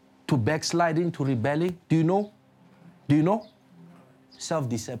 to backsliding, to rebelling. Do you know? Do you know?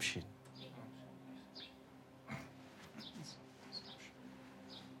 Self-deception.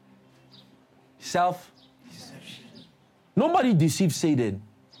 Self-deception. Nobody deceived Satan.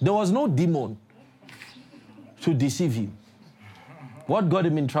 There was no demon to deceive him. What got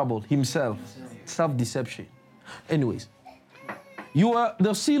him in trouble? Himself. Self-deception. Anyways, you are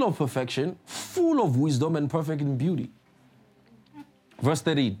the seal of perfection, full of wisdom and perfect in beauty. Verse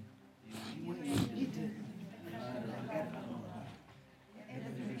 13.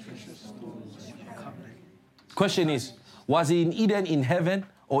 Question is, was he in Eden in heaven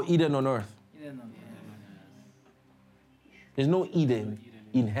or Eden on earth? There's no Eden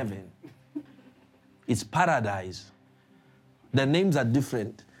in heaven. It's paradise. The names are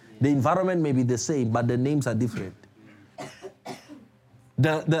different. The environment may be the same, but the names are different.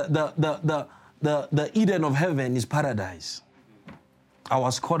 The Eden of heaven is paradise. I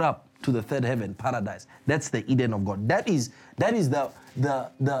was caught up to the third heaven, paradise. That's the Eden of God. That is the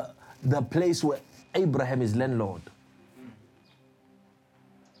place where Abraham is landlord.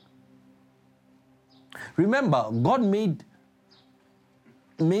 Remember, God made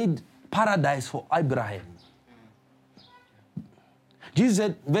paradise for Abraham. Jesus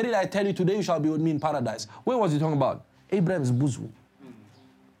said, verily I tell you, today you shall be with me in paradise. Where was he talking about? Abraham's bosom.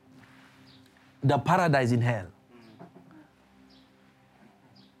 The paradise in hell.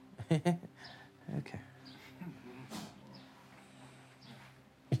 Okay.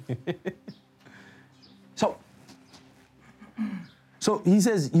 So he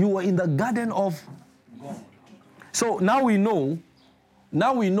says, you were in the garden of God. So now we know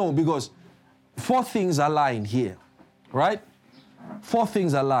because 4 things align here, right? 4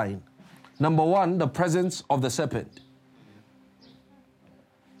 things align. Number 1, the presence of the serpent.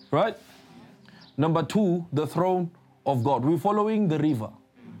 Right? Number 2, the throne of God. We're following the river.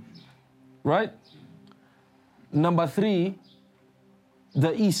 Right? Number 3,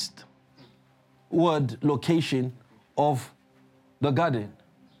 the eastward location of the garden.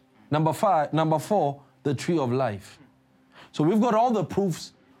 Number 4, the tree of life. So we've got all the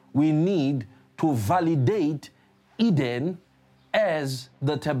proofs we need to validate Eden as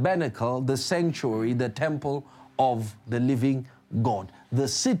the tabernacle, the sanctuary, the temple of the living God, the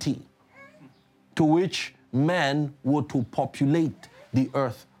city to which man were to populate the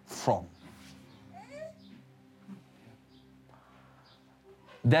earth from.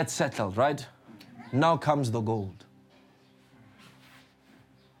 That's settled, right? Now comes the gold.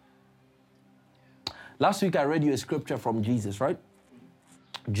 Last week I read you a scripture from Jesus, right?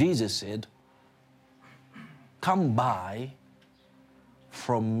 Jesus said, "Come buy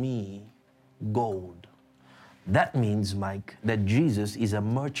from me gold." That means, Mike, that Jesus is a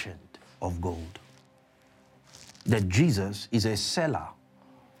merchant of gold. That Jesus is a seller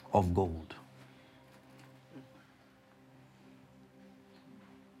of gold.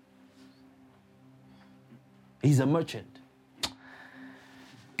 He's a merchant.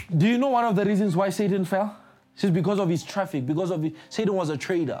 Do you know one of the reasons why Satan fell? It's just because of his traffic, Satan was a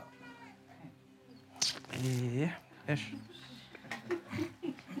trader. Yeah.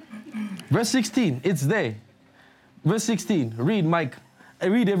 Verse 16, it's there. Verse 16, read, Mike.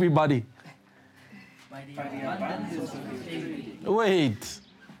 Read, everybody. By the abundance of your trade. Wait.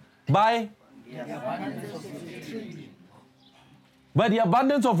 By the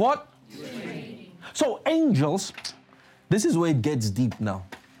abundance of what? So angels, this is where it gets deep now.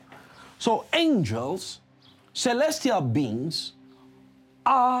 So angels, celestial beings,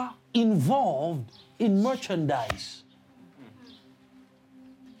 are involved in merchandise.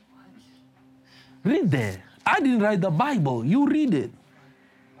 Read there. I didn't write the Bible. You read it.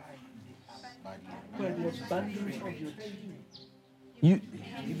 By the abundance of your trade. You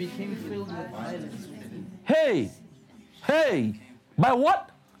became filled with violence. Hey, by what?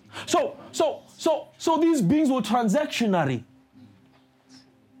 So these beings were transactionary.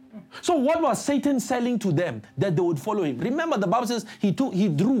 So what was Satan selling to them that they would follow him? Remember, the Bible says he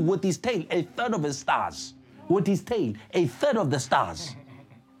drew with his tail 1/3 of the stars. With his tail, 1/3 of the stars.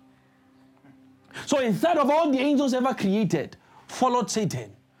 So 1/3 of all the angels ever created followed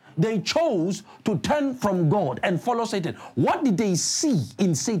Satan. They chose to turn from God and follow Satan. What did they see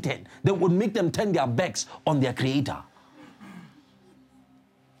in Satan that would make them turn their backs on their creator?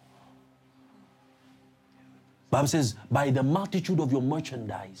 Bible says, by the multitude of your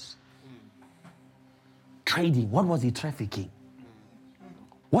merchandise. Trading. What was he trafficking?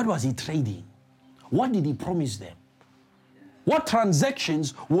 What was he trading? What did he promise them? What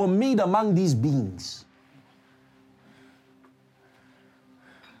transactions were made among these beings?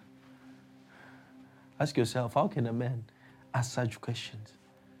 Ask yourself, how can a man ask such questions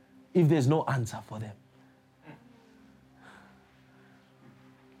if there's no answer for them?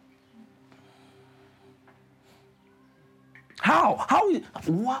 How?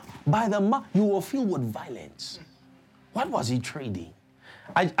 What? You were filled with violence. What was he trading?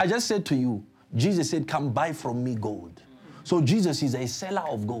 I just said to you, Jesus said, "Come buy from me gold." So Jesus is a seller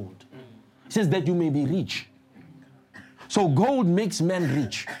of gold. He says that you may be rich. So gold makes men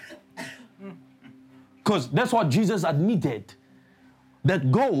rich. Because that's what Jesus admitted.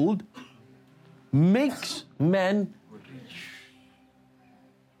 That gold makes men rich.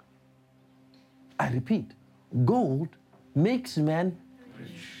 I repeat, gold makes man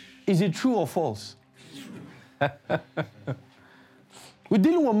rich. Is it true or false? We're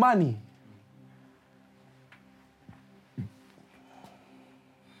dealing with money.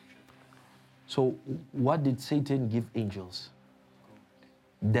 So what did Satan give angels?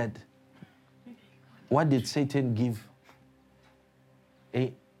 What did Satan give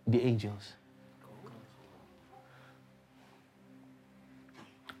the angels?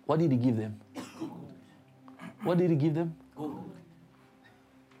 What did he give them? What did he give them? Gold.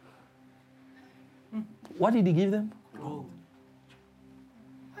 What did he give them? Gold.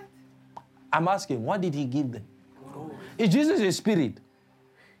 I'm asking, what did he give them? Gold. Is Jesus a spirit?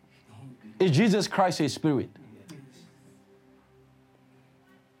 Is Jesus Christ a spirit?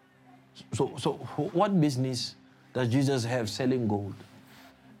 So what business does Jesus have selling gold?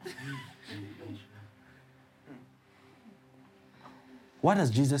 Why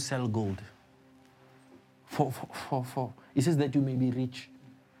does Jesus sell gold? For. He says that you may be rich.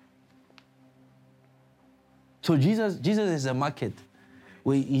 So Jesus is a market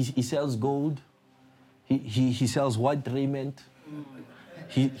where he sells gold, he sells white raiment,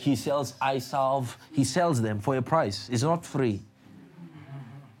 he sells eye salve, he sells them for a price. It's not free.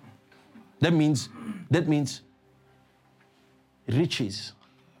 That means riches,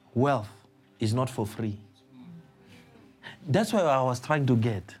 wealth is not for free. That's where I was trying to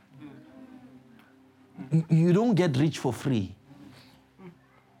get. You don't get rich for free.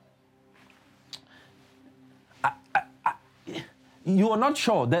 You are not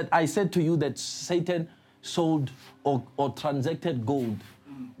sure that I said to you that Satan sold or transacted gold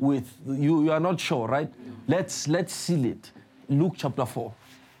with you. You are not sure, right? Let's seal it. Luke chapter 4.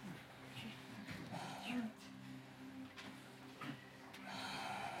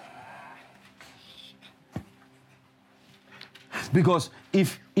 Because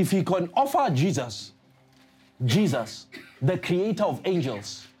if he can offer Jesus, the creator of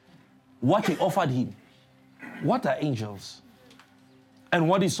angels, what he offered him, what are angels? And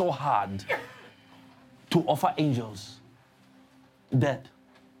what is so hard to offer angels? That.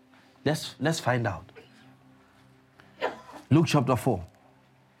 Let's find out. Luke chapter 4.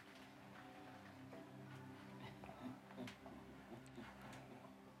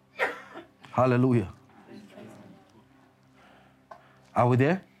 Hallelujah. Are we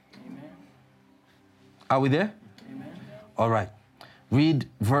there? Amen. Are we there? Amen. All right. Read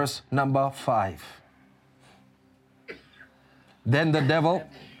verse number 5. Then the devil,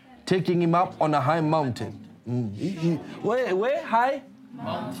 taking him up on a high mountain. Where high?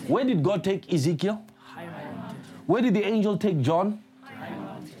 Mountain. Where did God take Ezekiel? High mountain. Where did the angel take John? High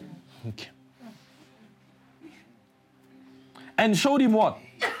mountain. Okay. And showed him what?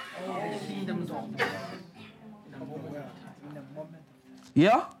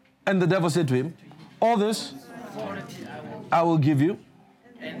 Yeah? And the devil said to him, all this I will give you.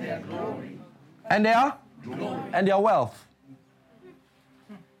 And their glory. And their glory. And their wealth.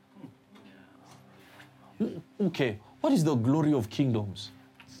 Okay, what is the glory of kingdoms?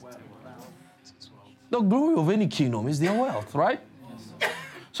 The glory of any kingdom is their wealth, right?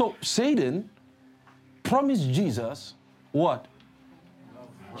 So Satan promised Jesus what?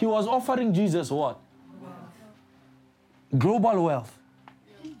 He was offering Jesus what? Global wealth.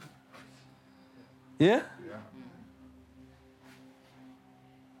 Yeah?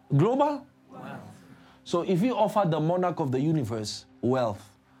 Global? So if he offered the monarch of the universe wealth,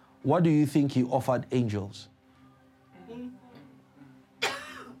 what do you think he offered angels?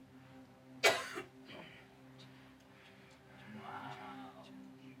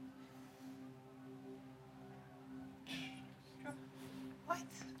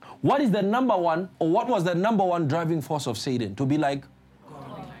 What is the number one, or what was the number one driving force of Satan? To be like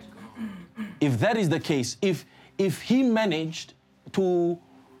God. If that is the case, if he managed to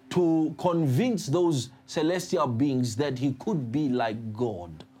convince those celestial beings that he could be like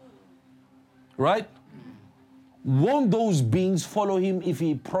God, right? Won't those beings follow him if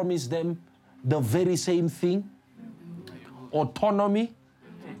he promised them the very same thing? Autonomy?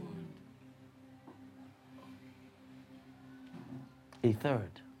 A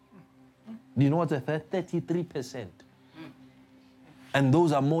third. Do you know what's a third? 33%. And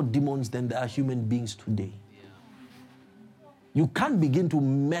those are more demons than there are human beings today. You can't begin to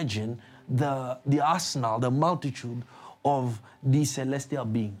imagine the arsenal, the multitude of these celestial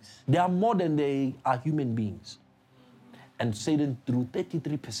beings. They are more than they are human beings. And Satan threw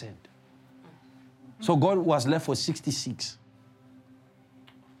 33%. So God was left for 66.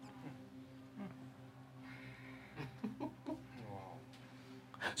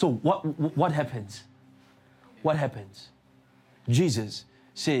 So what happens? What happens? Jesus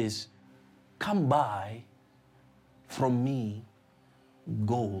says, come buy from me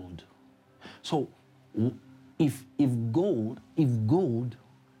gold. So if gold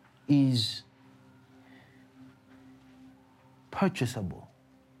is purchasable,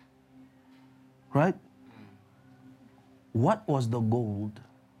 right? What was the gold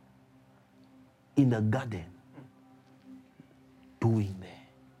in the garden doing there?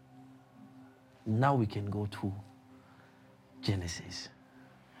 Now we can go to Genesis.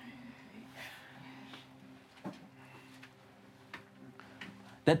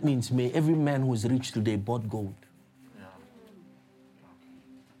 That means may every man who is rich today bought gold.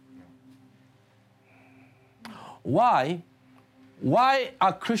 Why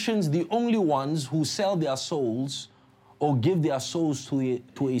are Christians the only ones who sell their souls or give their souls to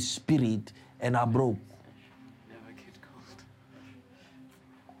a spirit and are broke? Never get gold.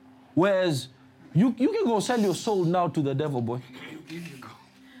 Whereas you can go sell your soul now to the devil, boy.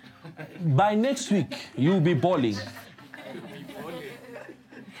 By next week, you'll be balling.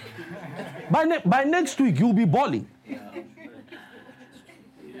 By next week, you'll be balling. Yeah,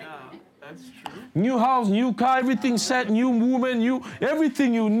 that's true. New house, new car, everything set, new woman,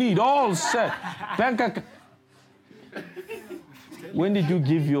 everything you need, all set. Bank account. When did you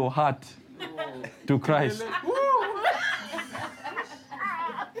give your heart to Christ?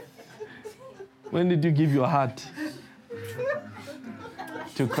 When did you give your heart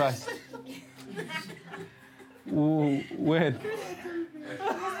to Christ? Ooh, when?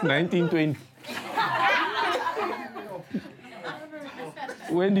 1920.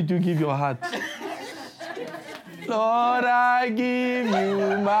 When did you give your heart? Lord, I give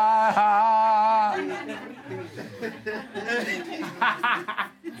you my heart.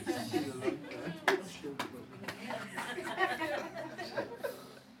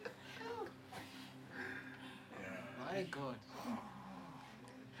 My God.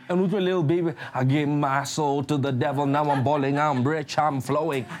 And with a little baby, I gave my soul to the devil. Now I'm balling, I'm rich, I'm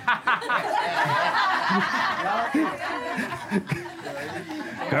flowing.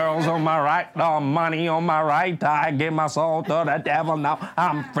 Girls on my right, money on my right. I gave my soul to the devil. Now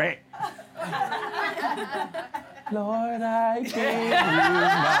I'm free. Lord, I give you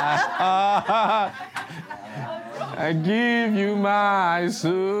my heart. I give you my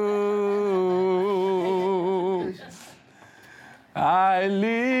soul. I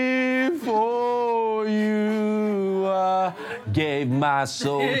live for you. I gave my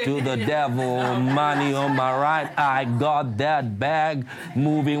soul to the devil. Money on my right. I got that bag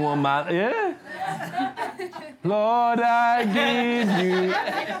moving on my... Yeah. Lord, I give you...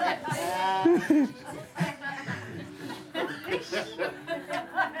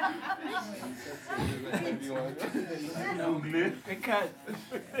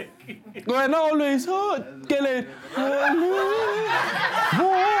 When always hurt, kill it.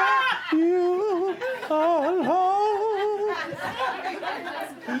 For you alone.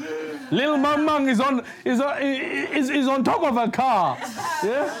 Little Mamang is on top of a car.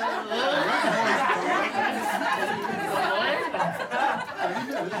 Yeah?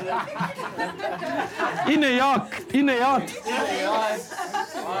 In a yacht.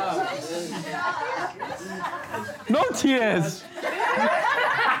 No tears.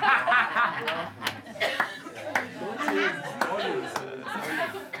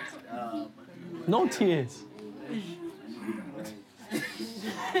 No tears.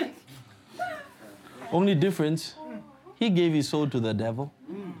 Only difference, he gave his soul to the devil.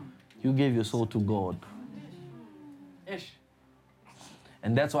 You gave your soul to God. Ish.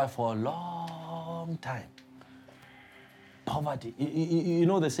 And that's why for a long time, poverty, you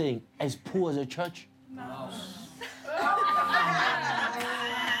know the saying, as poor as a church? No.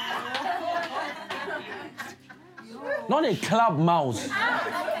 Not a club mouse.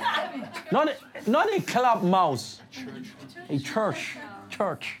 Not a club mouse. A church.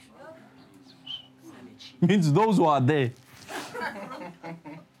 Church. Means those who are there.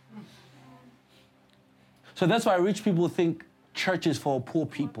 So that's why rich people think church is for poor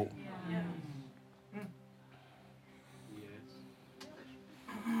people.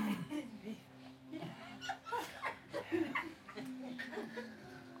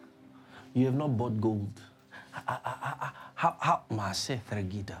 You have not bought gold. How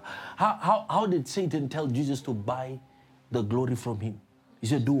did Satan tell Jesus to buy the glory from him? He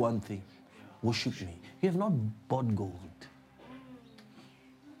said, do one thing, worship me. You have not bought gold.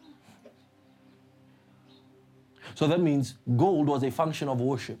 So that means gold was a function of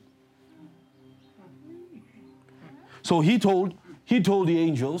worship. So he told the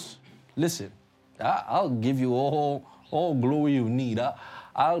angels, listen, I'll give you all glory you need.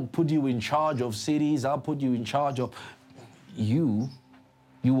 I'll put you in charge of cities. I'll put you in charge of you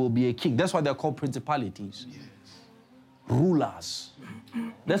will be a king. That's why they're called principalities. Yes. Rulers.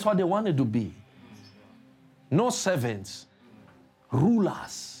 That's what they wanted to be. No servants.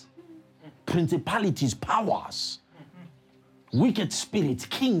 Rulers. Principalities, powers. Wicked spirits,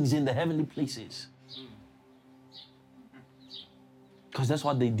 kings in the heavenly places. Because that's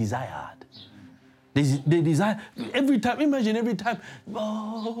what they desired. They desire, every time, imagine every time,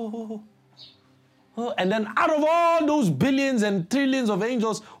 and then out of all those billions and trillions of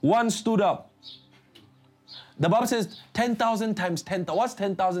angels, one stood up. The Bible says 10,000 times 10,000. What's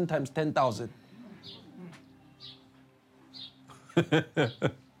 10,000 times 10,000?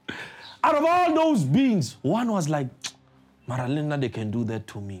 Out of all those beings, one was like, Maralena, they can do that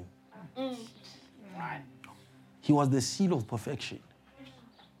to me. He was the seal of perfection.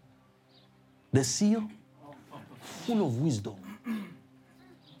 The seal full of wisdom.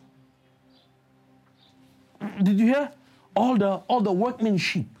 Did you hear? All the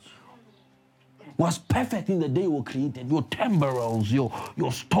workmanship was perfect in the day you were created. Your timbrels,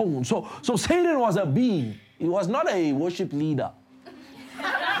 your stones. So Satan was a being. He was not a worship leader.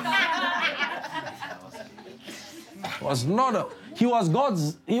 He was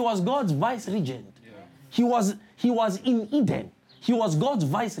God's vice regent. He was in Eden. He was God's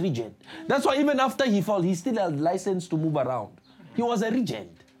vice regent. That's why even after he fell, he still had license to move around. He was a regent.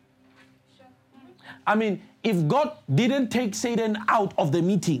 I mean, if God didn't take Satan out of the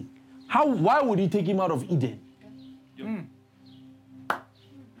meeting, why would he take him out of Eden?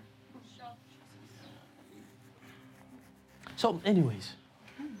 So anyways,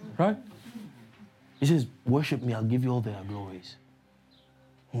 right? He says, worship me, I'll give you all their glories.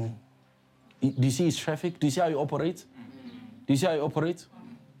 Do you see his traffic? Do you see how he operates? Do you see how he operates?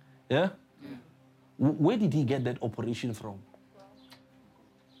 Yeah? Where did he get that operation from?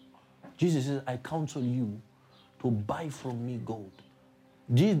 Jesus says, I counsel you to buy from me gold.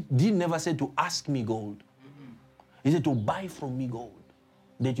 He never said to ask me gold. He said to buy from me gold,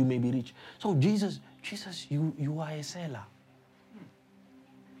 that you may be rich. So Jesus, you are a seller.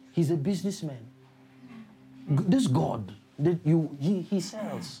 He's a businessman. This God that he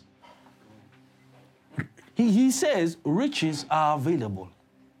sells. He says riches are available.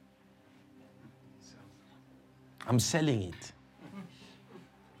 I'm selling it.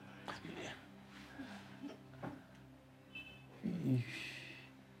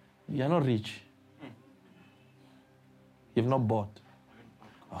 You're not rich. You've not bought.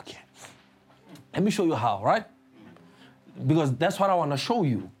 Okay. Let me show you how, right? Because that's what I want to show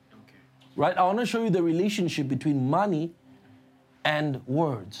you. Right? I want to show you the relationship between money and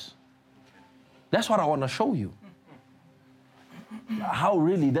words. That's what I want to show you. How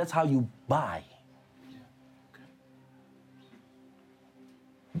really, that's how you buy.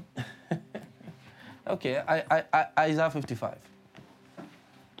 Okay, Isaiah 55.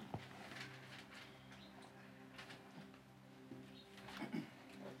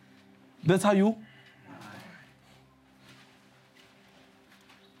 That's how you?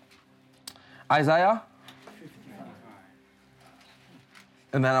 Isaiah? 55.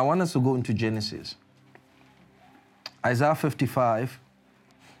 And then I want us to go into Genesis. Isaiah 55,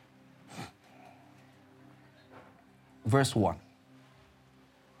 verse 1.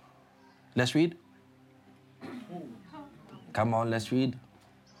 Let's read. Come on, let's read.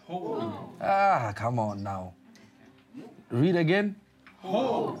 Come on now. Read again.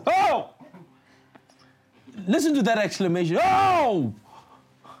 Oh! Listen to that exclamation. Oh!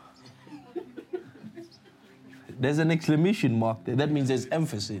 There's an exclamation mark there. That means there's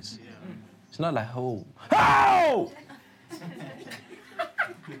emphasis. It's not like, oh. Oh!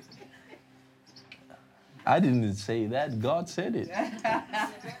 I didn't say that. God said it.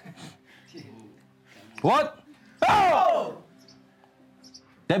 What? Oh!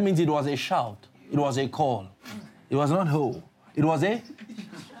 That means it was a shout. It was a call. It was not ho. It was a...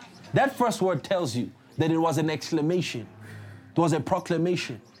 That first word tells you that it was an exclamation. It was a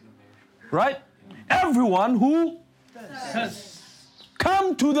proclamation. Right? Everyone who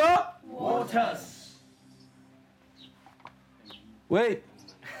come to the waters. Wait.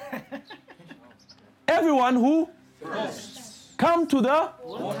 Everyone who come to the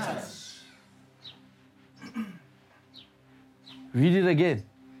waters. Read it again.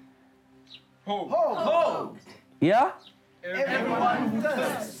 Ho. Yeah? Everyone who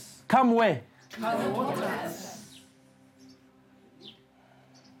thirsts. Come where? Come to the waters.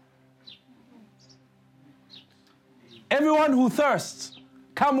 Everyone who thirsts,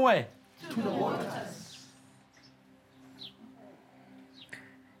 come where? To the waters.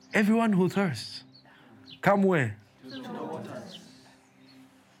 Everyone who thirsts, come where? To the waters.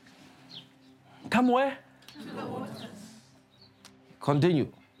 Come where? To the waters. Continue.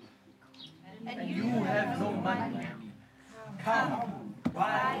 And you have no money. Come,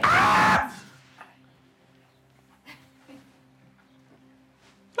 buy.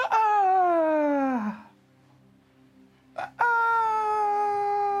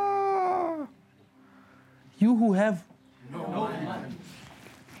 You who have no money.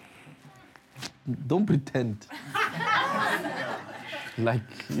 Don't pretend like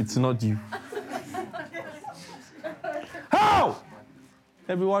it's not you. How?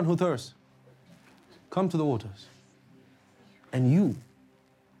 Everyone who thirsts, come to the waters. And you.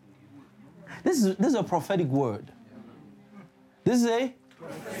 This is a prophetic word. This is a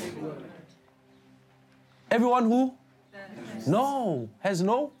prophetic word. Everyone who has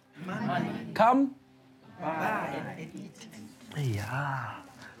no money. Come. Buy and eat. Yeah.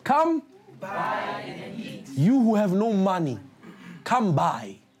 Come. Buy and eat. You who have no money, come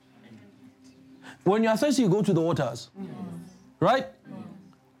buy. When you are thirsty, you go to the waters. Right?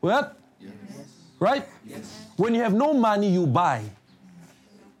 What? Right? When you have no money, you buy.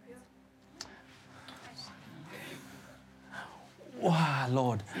 Wow,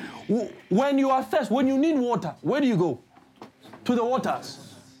 Lord. When you are thirsty, when you need water, where do you go? To the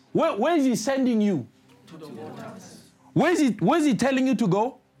waters. Where is he sending you? To the waters. Where is he telling you to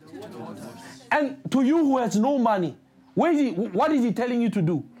go? To the waters. And to you who has no money, what is he telling you to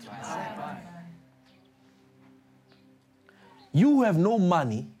do? You who have no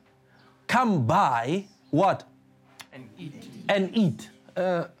money, come buy what? And eat. And eat.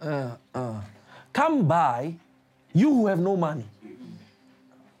 Come buy, you who have no money.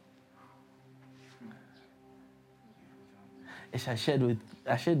 I shared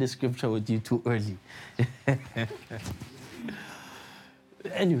the scripture with you too early.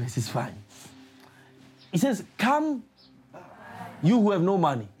 Anyways, it's fine. He says, come, you who have no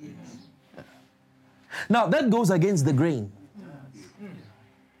money. Now, that goes against the grain.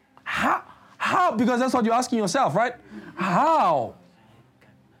 How? Because that's what you're asking yourself, right? How?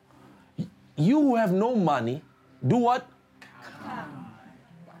 You who have no money, do what?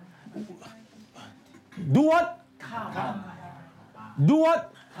 Do what? Do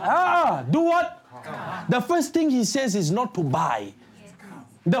what? Do what? The first thing he says is not to buy.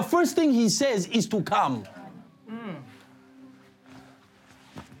 The first thing he says is to come.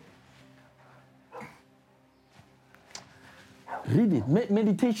 Read it.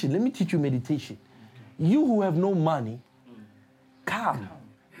 Meditation. Let me teach you meditation. You who have no money, come.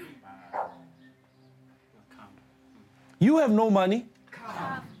 You have no money.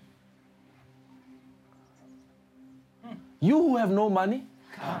 Come. You who have no money.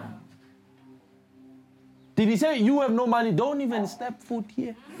 Come. Did he say you have no money? Don't even step foot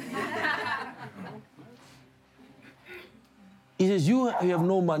here. He says you have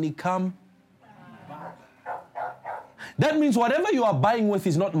no money. Come. That means whatever you are buying with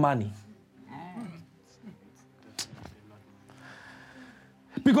is not money.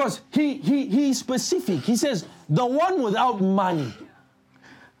 Because he is specific. He says, the one without money,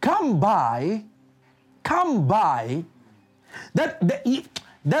 come buy.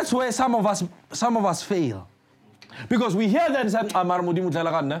 That's where some of us fail. Because we hear that and say,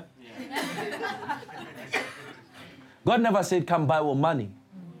 God never said come buy with money.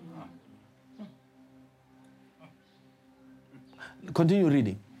 Continue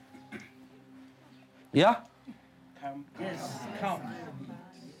reading. Yeah? Come. Yes, come.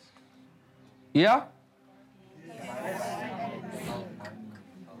 Yeah?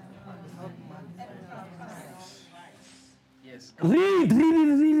 Yes. Read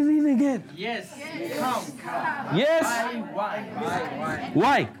again. Yes. Come. Yes. Why?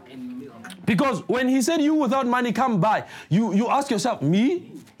 Why? Because when he said you without money come buy, you ask yourself,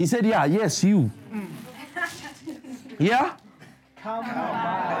 me? He said, yeah, yes, you. Yeah? Come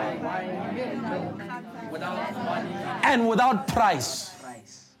buy wine without money And without price.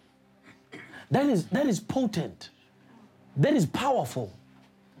 That is potent. That is powerful.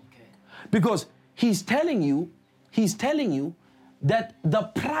 Okay. Because he's telling you that the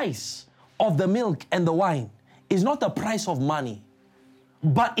price of the milk and the wine is not the price of money,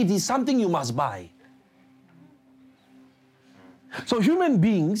 but it is something you must buy. So human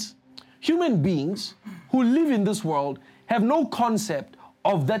beings who live in this world have no concept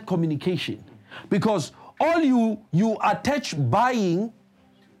of that communication, because all you attach buying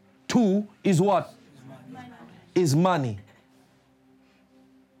to is what? Is money.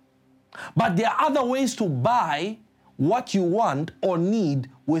 But there are other ways to buy what you want or need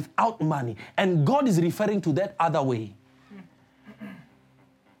without money. And God is referring to that other way.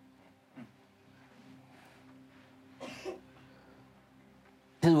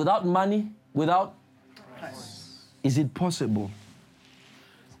 Without money, is it possible?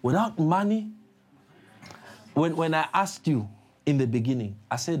 Without money, when I asked you in the beginning,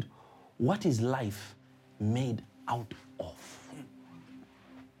 I said, what is life made out of?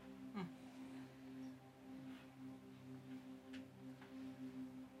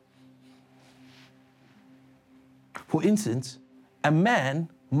 For instance, a man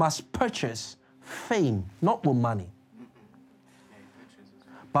must purchase fame, not with money,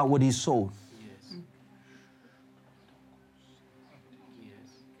 but with his soul.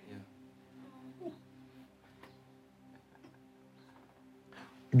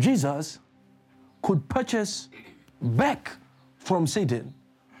 Jesus could purchase back from Satan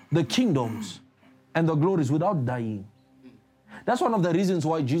the kingdoms and the glories without dying. That's one of the reasons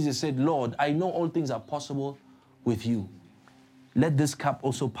why Jesus said, Lord, I know all things are possible with you. Let this cup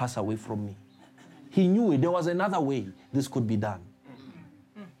also pass away from me. He knew it. There was another way this could be done.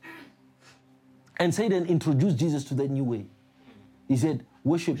 And Satan introduced Jesus to the new way. He said,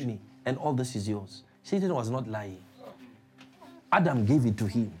 worship me, and all this is yours. Satan was not lying. Adam gave it to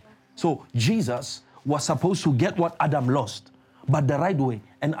him. So Jesus was supposed to get what Adam lost, but the right way.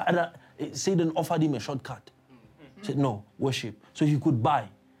 And Satan offered him a shortcut. He said, no, worship. So he could buy.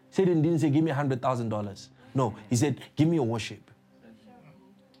 Satan didn't say, give me $100,000. No, he said, give me your worship.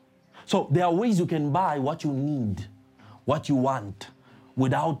 So there are ways you can buy what you need, what you want,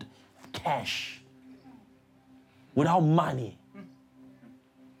 without cash, without money.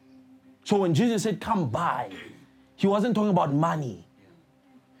 So when Jesus said, come buy, he wasn't talking about money.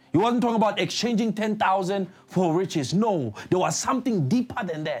 He wasn't talking about exchanging 10,000 for riches. No, there was something deeper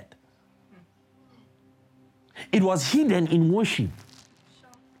than that. It was hidden in worship.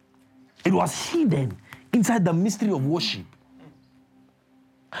 It was hidden inside the mystery of worship.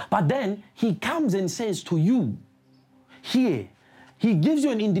 But then he comes and says to you, here, he gives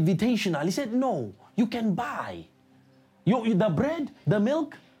you an invitational. He said, no, you can buy. The bread, the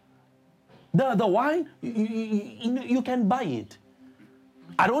milk, the wine, you can buy it.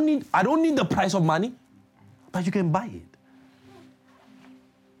 I don't need the price of money, but you can buy it.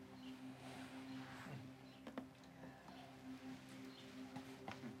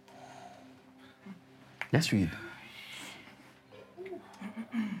 Let's read.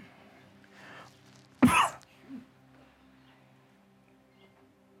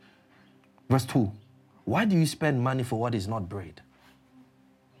 Verse 2. Why do you spend money for what is not bread,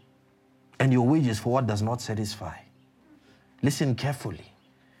 and your wages for what does not satisfy? Listen carefully.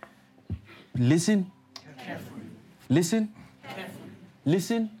 Listen. Carefully. Listen. Carefully.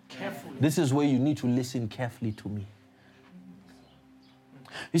 Listen. Carefully. This is where you need to listen carefully to me.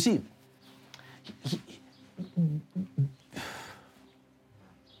 You see,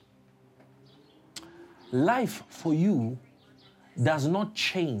 life for you does not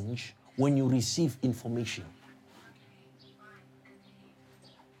change when you receive information.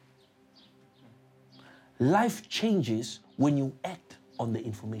 Life changes when you act on the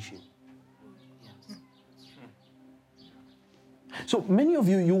information. So many of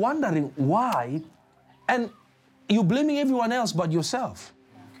you, you're wondering why, and you're blaming everyone else but yourself.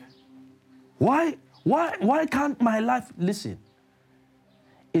 Why can't my life listen?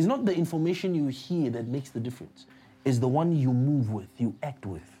 It's not the information you hear that makes the difference. It's the one you move with, you act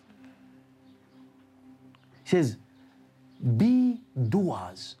with. It says, be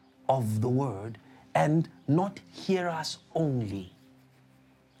doers of the word and not hearers only,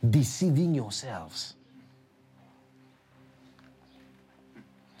 deceiving yourselves.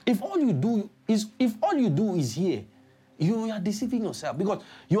 If all you do is hear, you are deceiving yourself, because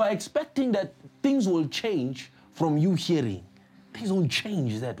you are expecting that things will change from you hearing. Things don't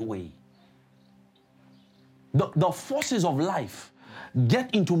change that way. The forces of life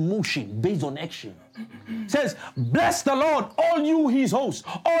get into motion based on action. It says, bless the Lord, all you his hosts,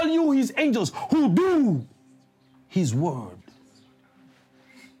 all you his angels who do his word.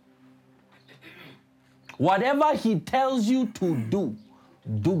 Whatever he tells you to do,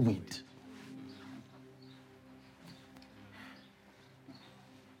 do it.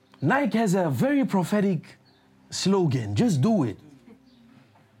 Nike has a very prophetic slogan, just do it.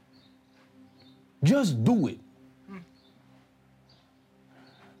 Just do it.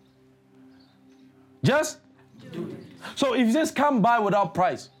 Just do it. So if you just come by without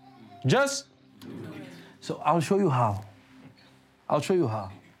price, just do it. So I'll show you how. I'll show you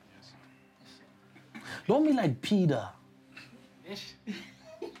how. Don't be like Peter.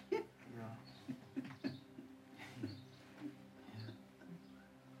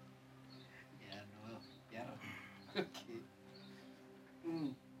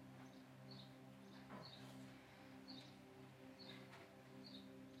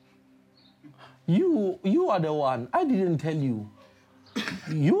 You are the one. I didn't tell you.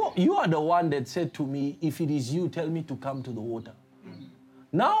 You are the one that said to me, if it is you, tell me to come to the water.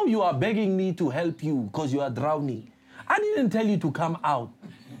 Now you are begging me to help you because you are drowning. I didn't tell you to come out.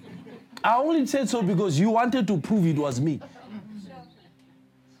 I only said so because you wanted to prove it was me.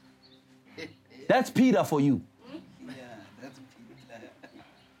 That's Peter for you. Yeah, that's Peter.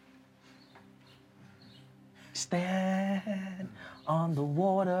 Stand on the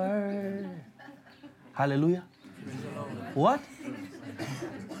water. Hallelujah. What?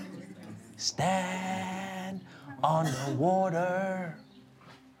 Stand on the water,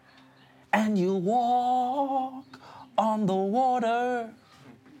 and you walk on the water.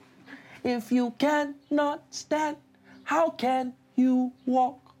 If you cannot stand, how can you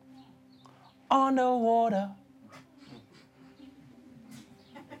walk on the water?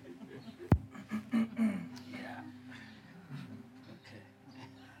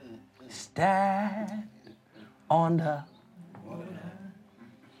 stand on the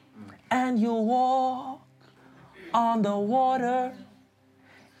and you walk on the water.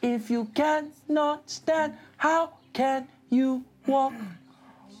 If you cannot stand, how can you walk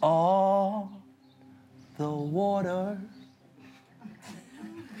on the water?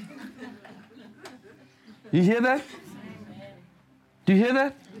 You hear that? Do you hear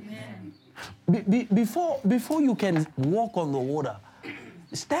that? Before you can walk on the water,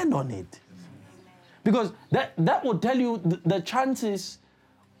 stand on it. Because that will tell you the chances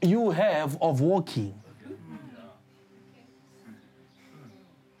you have of walking.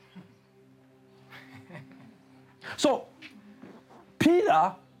 So,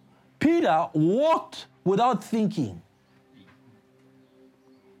 Peter walked without thinking.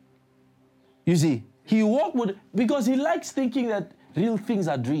 You see, he walked because he likes thinking that real things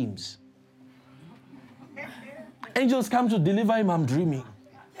are dreams. Angels come to deliver him, I'm dreaming.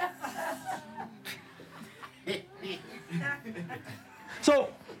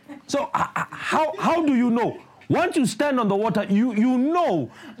 So how do you know? Once you stand on the water, you know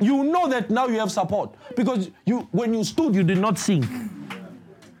that now you have support. Because when you stood, you did not sink.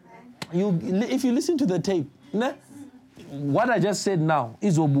 If you listen to the tape, what I just said now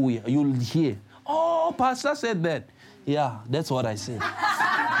is Obuya. You'll hear, oh, Pastor said that. Yeah, that's what I said.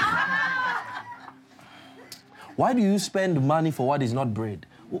 Why do you spend money for what is not bread?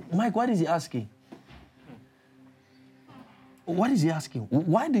 Mike, what is he asking? What is he asking?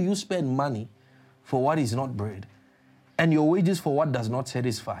 Why do you spend money for what is not bread and your wages for what does not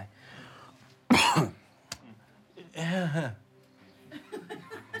satisfy?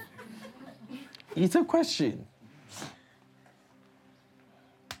 It's a question.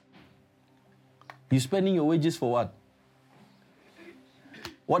 You're spending your wages for what?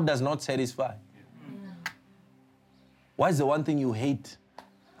 What does not satisfy? What is the one thing you hate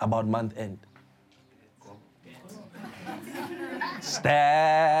about month end?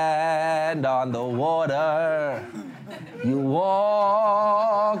 Stand on the water. You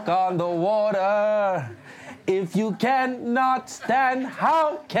walk on the water. If you cannot stand,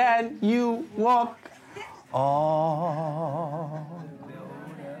 how can you walk on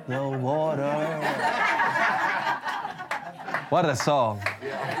the water? What a song.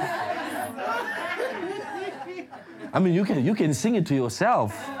 I mean, you can sing it to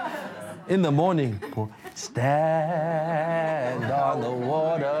yourself in the morning. Stand on the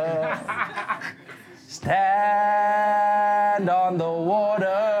water. Stand on the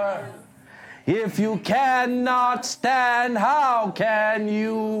water. If you cannot stand, how can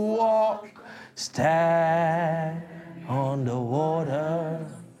you walk? Stand on the water.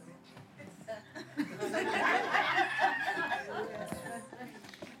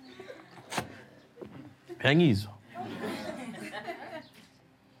 Hangizwa.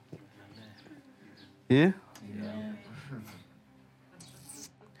 Yeah?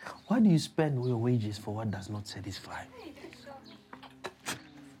 Why do you spend your wages for what does not satisfy?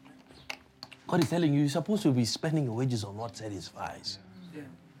 God is telling you, you're supposed to be spending your wages on what satisfies.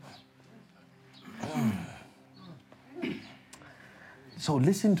 So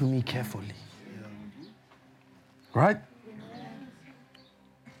listen to me carefully. Right?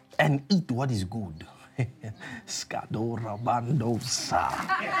 And eat what is good.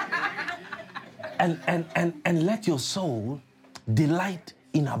 And let your soul delight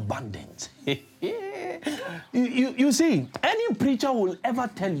in abundance. You see, any preacher will ever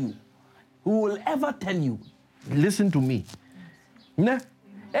tell you, listen to me.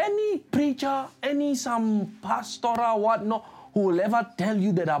 Any preacher, some pastoral, whatnot, who will ever tell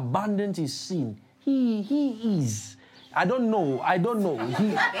you that abundance is sin, he is. I don't know.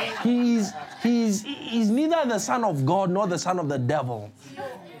 He's neither the son of God nor the son of the devil.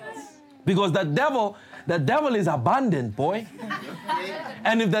 Because the devil is abundant, boy.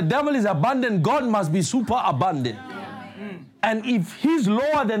 And if the devil is abundant, God must be super abundant. And if he's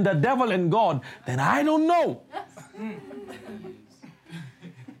lower than the devil and God, then I don't know.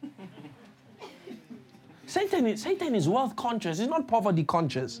 Satan is wealth conscious. He's not poverty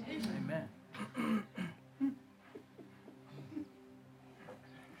conscious. Amen.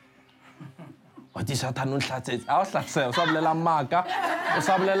 Wathi Satan unhlatsetse. Awuhlatsela usabulela maka.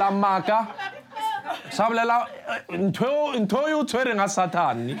 Usabulela maka. Usabulela ntho yo tshwere nga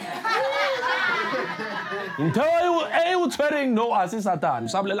Satan. Ntho yo tshwere no asi Satan.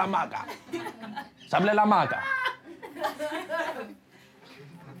 Usabulela maka. Usabulela maka.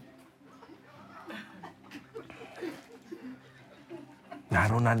 I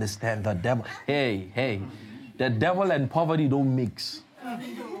don't understand the devil. Hey, the devil and poverty don't mix.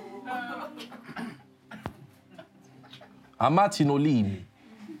 Amathi nolimi.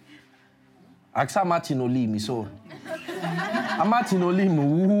 Aksa Martin Olimi, so. A Martin Olimi,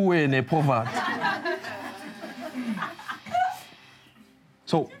 who in a poverty.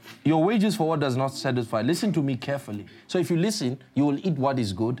 So, your wages for what does not satisfy. Listen to me carefully. So if you listen, you will eat what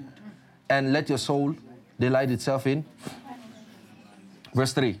is good and let your soul delight itself in.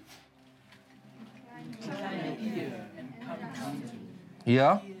 Verse 3.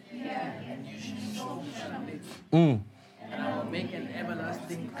 Yeah? And I will make an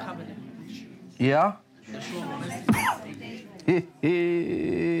everlasting covenant with you. Yeah? The show mercy.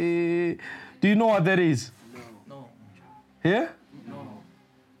 Do you know what that is? No. Yeah? No.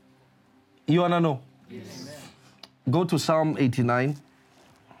 You wanna know? Yes. Go to Psalm 89.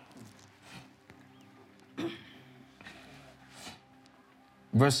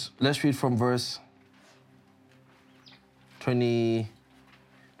 Let's read from verse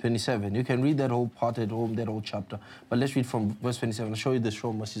 27. You can read that whole part at home, that whole chapter. But let's read from verse 27. I'll show you the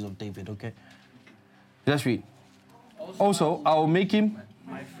sure mercies of David, okay? Let's read. Also, I will make him.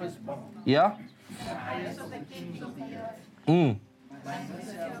 My firstborn. Yeah? The highest of the kings of the earth. Mm. My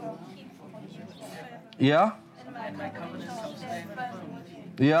mercy I will keep for him forever. Yeah? And my covenant shall stand firm with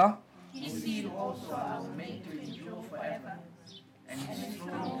him. Yeah? His seed also I will make to endure forever. And his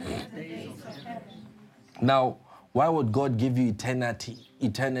throne the days of heaven. Now, why would God give you eternity?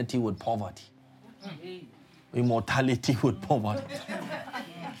 Eternity with poverty. Immortality with poverty.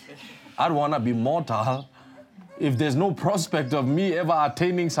 I'd want to be mortal if there's no prospect of me ever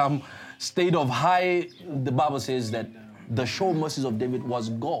attaining some state of high. The Bible says that the sure mercies of David was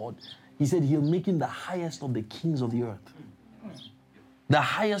God. He said he'll make him the highest of the kings of the earth. The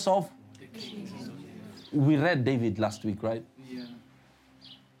highest of the kings of the earth. We read David last week, right? Yeah.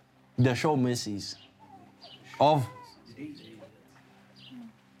 The sure mercies of.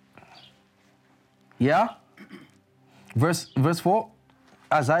 Yeah? Verse 4,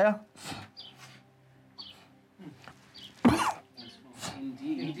 Isaiah.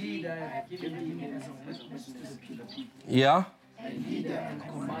 Indeed, I have given him as a witness to the people, Yeah? a leader and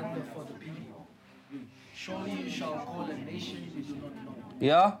commander for the people. Surely you shall call a nation you do not know,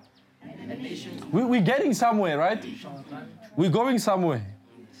 Yeah? and a nation We're getting somewhere, right? shall run We're going somewhere.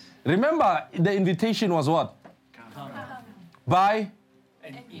 Remember, the invitation was what? Buy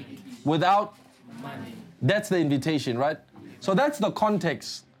and eat without. money. That's the invitation, right? So that's the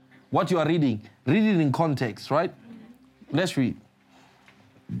context. What you are reading. Read it in context, right? Let's read.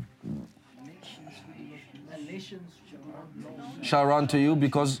 And nations shall not know Shall run to you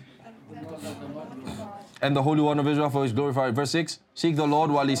because. And the Holy One of Israel for his glorified. Verse 6. Seek the Lord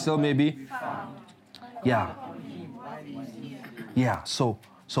while he still may be. Yeah. Yeah. So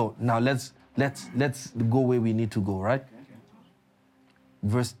now let's go where we need to go, right?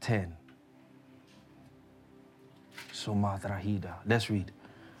 Verse 10. So Madrahida. Let's read.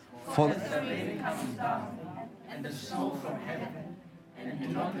 For the rain comes down and the snow from heaven, and do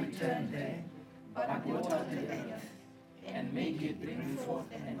not return there, but water the earth, and make it bring forth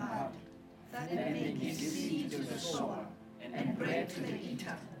and bud, that it may give seed to the sower, and bread to the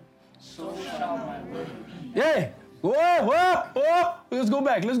eater. So shall my word be. Hey! Whoa! Let's go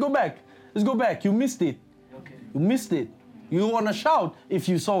back. You missed it. Okay. You missed it. You want to shout if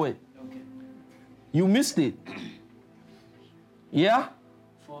you saw it. Okay. You missed it. Yeah?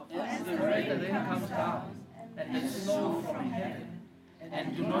 For as the rain comes down, and the snow from heaven,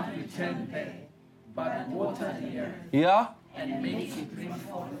 and do not return there, but water the earth, Yeah? and make it bring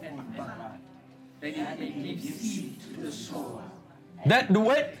forth and bud, that it may give seed to the sower.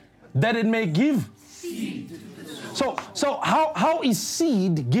 That it may give. So how is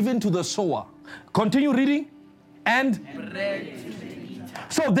seed given to the sower? Continue reading. And Bread to the eater.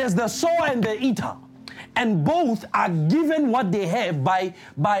 so there's the sower and the eater. And both are given what they have by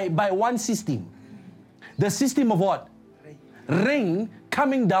one system. The system of what? Rain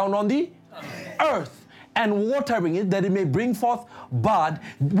coming down on the earth and watering it that it may bring forth bud,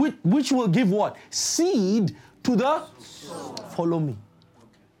 which will give what? Seed to the follow me.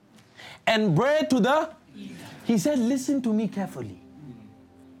 And bread to the. He said, listen to me carefully.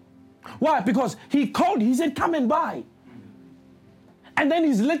 Why? Because he said, come and buy. And then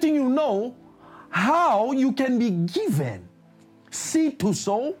he's letting you know how you can be given seed to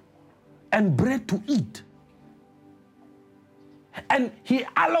sow and bread to eat. And he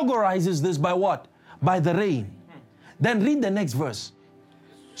allegorizes this by what? By the rain. Then read the next verse.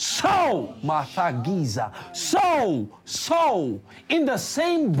 Sow, Martha Giza, sow, in the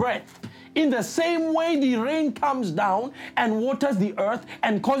same breath, in the same way the rain comes down and waters the earth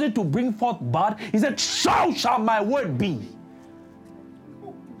and causes it to bring forth bud. He said, so shall my word be.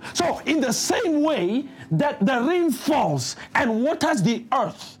 So in the same way that the rain falls and waters the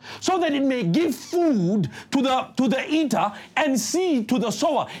earth, so that it may give food to the eater and seed to the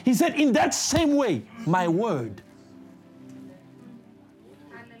sower, he said, in that same way, my word.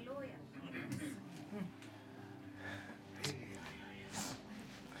 Hallelujah.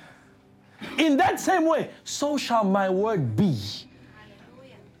 In that same way, so shall my word be.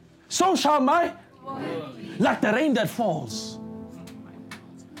 Hallelujah. So shall my word, like the rain that falls.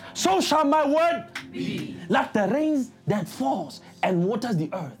 So shall my word be, like the rain that falls and waters the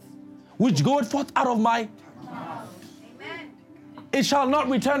earth, which goeth forth out of my mouth. Amen. It shall not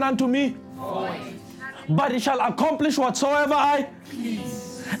return unto me void, but it shall accomplish whatsoever I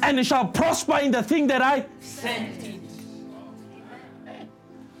please, and it shall prosper in the thing that I sent it.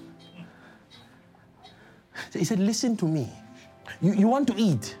 He said, listen to me. You want to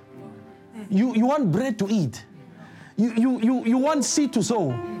eat. You want bread to eat. You want seed to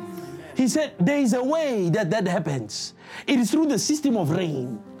sow. He said, there is a way that happens. It is through the system of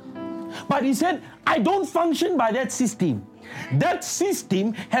rain. But he said, I don't function by that system. That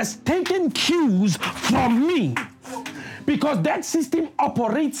system has taken cues from me. Because that system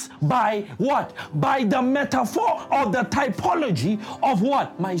operates by what? By the metaphor or the typology of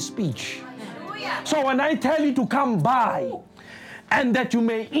what? My speech. Hallelujah. So when I tell you to come by, and that you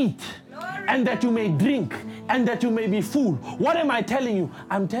may eat, and that you may drink, and that you may be full, what am I telling you?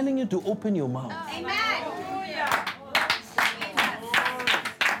 I'm telling you to open your mouth. Amen.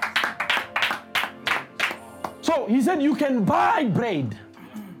 So he said, you can buy bread,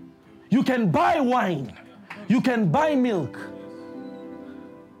 you can buy wine, you can buy milk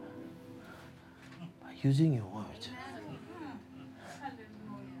by using your words.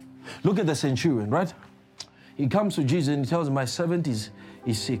 Look at the centurion, right? He comes to Jesus and he tells him, my servant is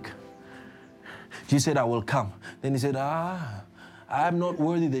sick. Jesus said, I will come. Then he said, I am not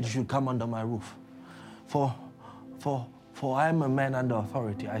worthy that you should come under my roof. For I am a man under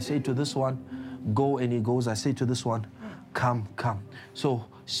authority. I say to this one, go, and he goes. I say to this one, come. So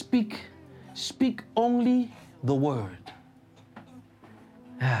speak only the word.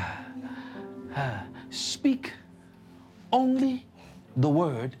 Speak only the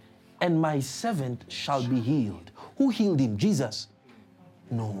word, and my servant shall be healed. Who healed him? Jesus?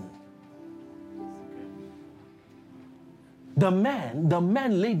 No. The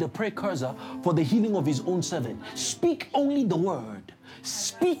man laid the precursor for the healing of his own servant. Speak only the word.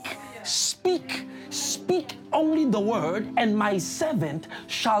 Speak only the word, and my servant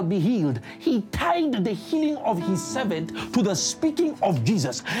shall be healed. He tied the healing of his servant to the speaking of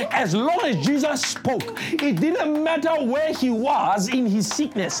Jesus. As long as Jesus spoke, it didn't matter where he was in his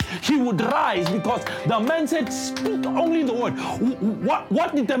sickness, he would rise, because the man said, speak only the word.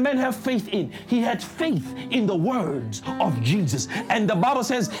 What did the man have faith in? He had faith in the words of Jesus. And the Bible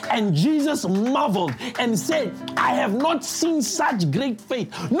says, and Jesus marveled and said, I have not seen such great faith.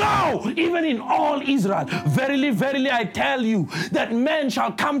 No, even in all Israel. Verily, verily, I tell you that men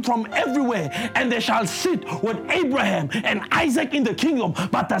shall come from everywhere, and they shall sit with Abraham and Isaac in the kingdom,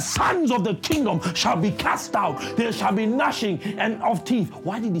 but the sons of the kingdom shall be cast out. There shall be gnashing and of teeth.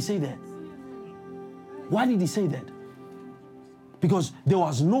 Why did he say that? Why did he say that? Because there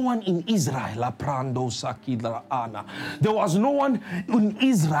was no one in Israel, there was no one in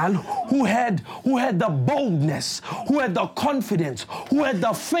Israel who had the boldness, who had the confidence, who had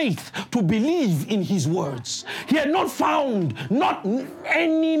the faith to believe in his words. He had not found, not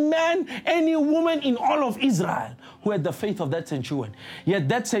any man, any woman in all of Israel who had the faith of that centurion. Yet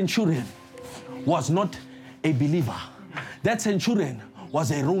that centurion was not a believer. That centurion was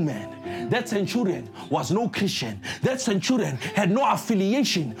a Roman. That centurion was no Christian. That centurion had no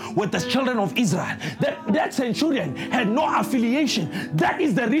affiliation with the children of Israel. That centurion had no affiliation. That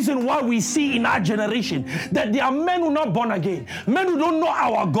is the reason why we see in our generation that there are men who are not born again, men who don't know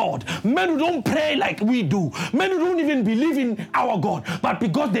our God, men who don't pray like we do, men who don't even believe in our God, but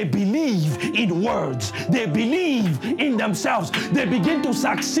because they believe in words, they believe in themselves, they begin to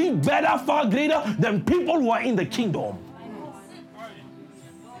succeed better, far greater than people who are in the kingdom.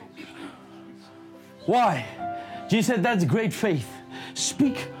 Why? Jesus said, that's great faith.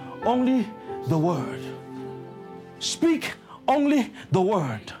 Speak only the word. Speak only the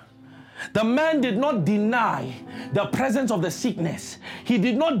word. The man did not deny the presence of the sickness. He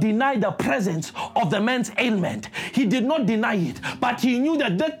did not deny the presence of the man's ailment. He did not deny it. But he knew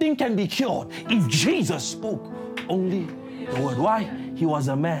that that thing can be cured if Jesus spoke only the word. Why? He was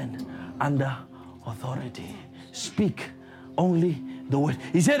a man under authority. Speak only the word.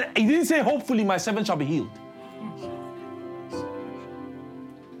 He didn't say, hopefully my servant shall be healed.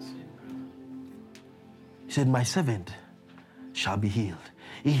 He said, my servant shall be healed.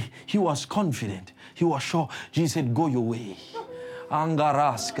 He was confident. He was sure. Jesus said, go your way.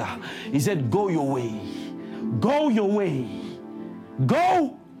 Angaraska. He said, go your way. Go your way.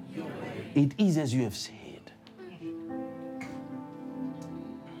 Go. It is as you have said.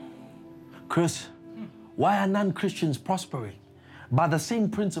 Chris, why are non-Christians prospering? By the same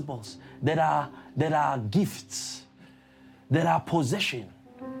principles that are gifts, that are possession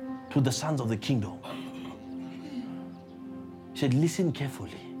to the sons of the kingdom. He said, listen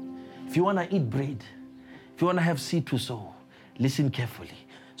carefully. If you want to eat bread, if you want to have seed to sow, listen carefully.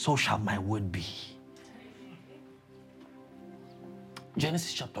 So shall my word be.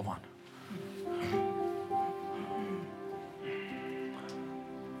 Genesis chapter 1.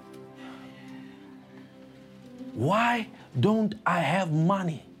 Why don't I have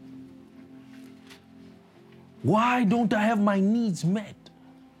money? Why don't I have my needs met?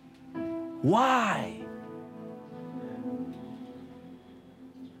 Why?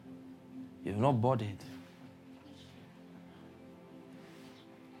 You've not bought it.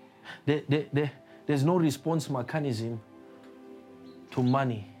 There's no response mechanism to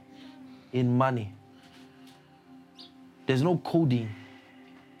money in money. There's no coding.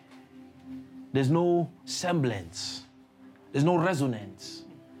 There's no semblance. There's no resonance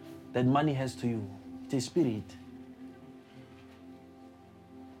that money has to you. It's a spirit.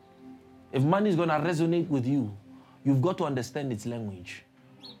 If money is going to resonate with you, you've got to understand its language.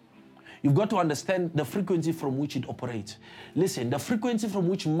 You've got to understand the frequency from which it operates. Listen, the frequency from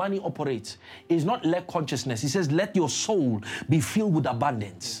which money operates is not lack consciousness. He says, let your soul be filled with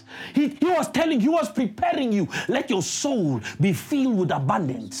abundance. He was preparing you. Let your soul be filled with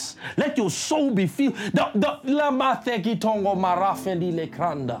abundance. Let your soul be filled. Let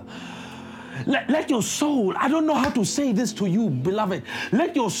your soul, I don't know how to say this to you, beloved.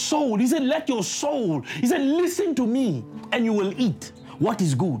 Let your soul, he said, let your soul, he said, listen to me and you will eat what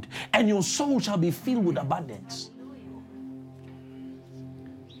is good, and your soul shall be filled with abundance.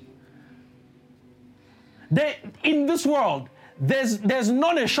 In this world, there's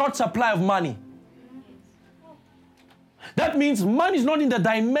not a short supply of money. That means money is not in the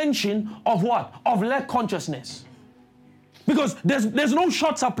dimension of what? Of lack consciousness. Because there's no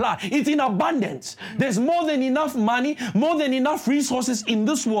short supply. It's in abundance. There's more than enough money, more than enough resources in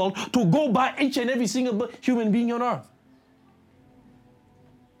this world to go by each and every single human being on earth.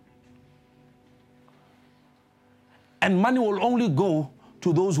 And money will only go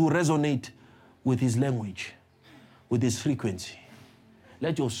to those who resonate with his language, with his frequency.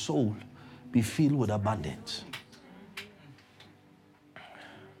 Let your soul be filled with abundance.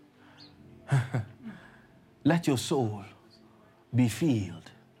 Let your soul be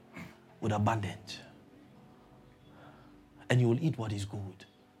filled with abundance. And you will eat what is good.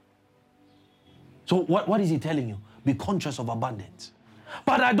 So what is he telling you? Be conscious of abundance.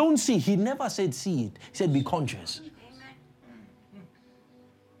 But I don't see, he never said see it. He said be conscious.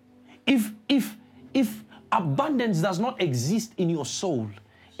 If abundance does not exist in your soul,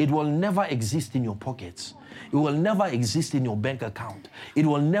 it will never exist in your pockets. It will never exist in your bank account. It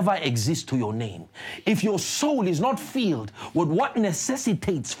will never exist to your name. If your soul is not filled with what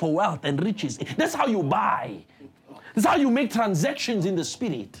necessitates for wealth and riches, that's how you buy. That's how you make transactions in the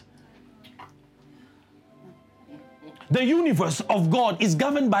spirit. The universe of God is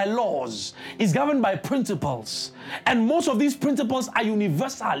governed by laws, is governed by principles. And most of these principles are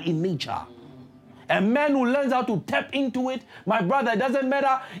universal in nature. A man who learns how to tap into it, my brother, it doesn't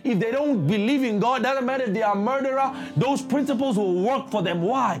matter if they don't believe in God, it doesn't matter if they are a murderer, those principles will work for them.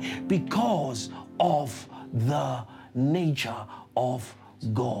 Why? Because of the nature of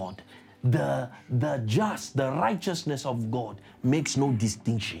God. The just, the righteousness of God makes no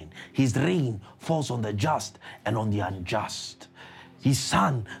distinction. His rain falls on the just and on the unjust. His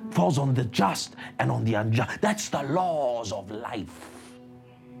sun falls on the just and on the unjust. That's the laws of life.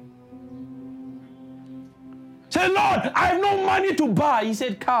 Say, Lord, I have no money to buy. He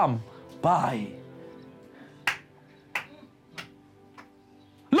said, come, buy.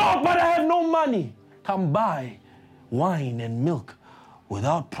 Lord, but I have no money. Come buy wine and milk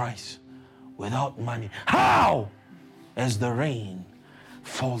without price, without money. How? As the rain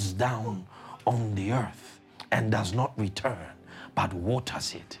falls down on the earth and does not return, but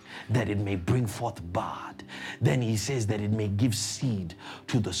waters it, that it may bring forth bud. Then he says that it may give seed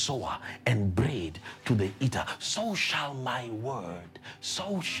to the sower and bread to the eater. So shall my word,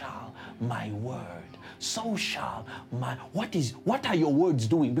 so shall my word, so shall my... What are your words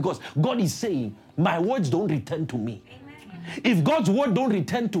doing? Because God is saying, my words don't return to me. If God's word don't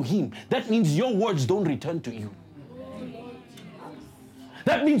return to him, that means your words don't return to you.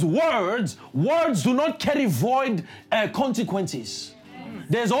 That means words do not carry void consequences.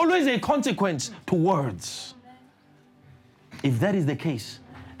 There's always a consequence to words. If that is the case,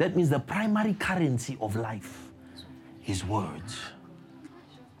 that means the primary currency of life is words.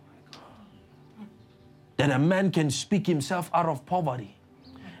 That a man can speak himself out of poverty.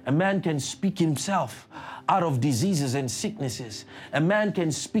 A man can speak himself out of diseases and sicknesses. A man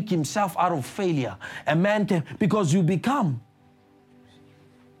can speak himself out of failure. A man can, because you become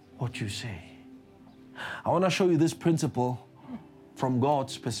what you say. I want to show you this principle from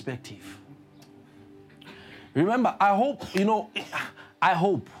God's perspective. Remember, I hope,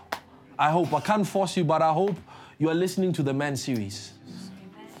 I can't force you, but I hope you are listening to the Man series.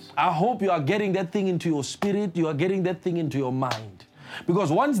 I hope you are getting that thing into your spirit, you are getting that thing into your mind.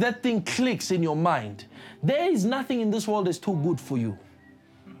 Because once that thing clicks in your mind, there is nothing in this world that's too good for you.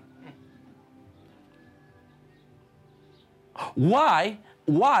 Why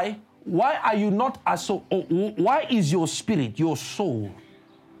are you not why is your spirit, your soul,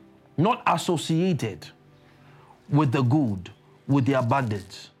 not associated with the good, with the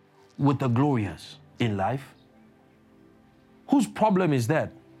abundance, with the glorious in life? Whose problem is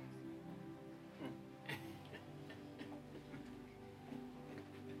that?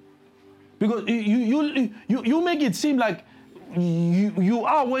 Because you make it seem like you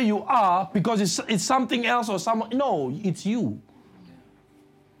are where you are because it's something else or someone. No, it's you.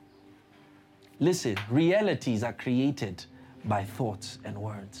 Listen, realities are created by thoughts and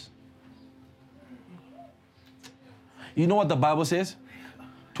words. You know what the Bible says?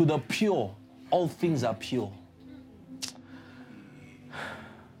 To the pure, all things are pure.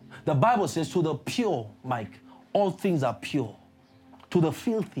 The Bible says to the pure, Mike, all things are pure. To the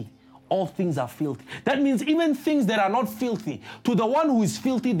filthy, all things are filthy. That means even things that are not filthy, to the one who is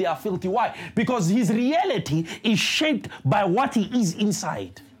filthy, they are filthy. Why? Because his reality is shaped by what he is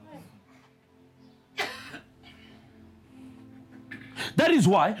inside. That is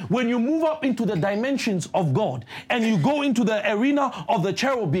why when you move up into the dimensions of God and you go into the arena of the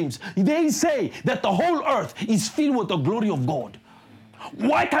cherubims, they say that the whole earth is filled with the glory of God.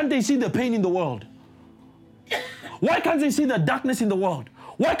 Why can't they see the pain in the world? Why can't they see the darkness in the world?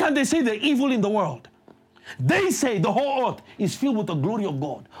 Why can't they see the evil in the world? They say the whole earth is filled with the glory of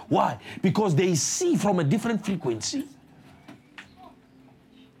God. Why? Because they see from a different frequency.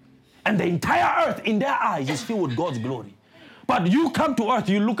 And the entire earth in their eyes is filled with God's glory. But you come to earth,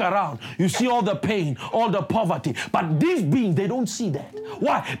 you look around, you see all the pain, all the poverty. But these beings, they don't see that.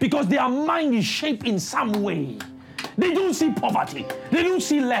 Why? Because their mind is shaped in some way. They don't see poverty. They don't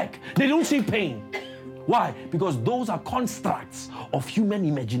see lack. They don't see pain. Why? Because those are constructs of human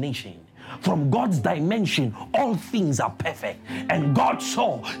imagination. From God's dimension, all things are perfect. And God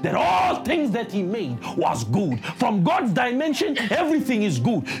saw that all things that he made was good. From God's dimension, everything is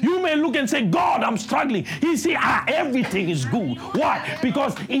good. You may look and say, God, I'm struggling. He say, everything is good. Why?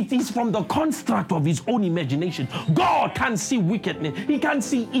 Because it is from the construct of his own imagination. God can't see wickedness. He can't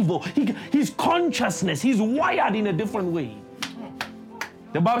see evil. His consciousness, he's wired in a different way.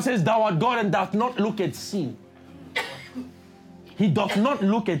 The Bible says, thou art God and doth not look at sin. He doth not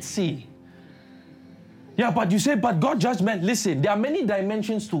look at sin. Yeah, but you say, but God just meant, listen, there are many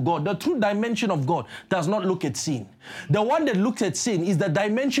dimensions to God. The true dimension of God does not look at sin. The one that looks at sin is the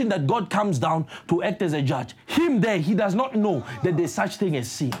dimension that God comes down to act as a judge. Him there, he does not know that there's such thing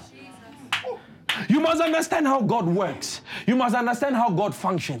as sin. You must understand how God works. You must understand how God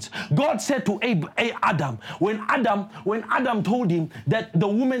functions. God said to Adam, when Adam told him that the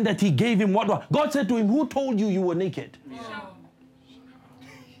woman that he gave him, God said to him, who told you you were naked?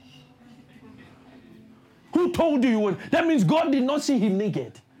 Who told you were? That means God did not see him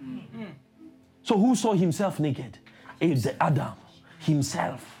naked. So who saw himself naked? It's Adam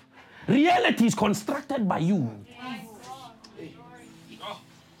himself. Reality is constructed by you.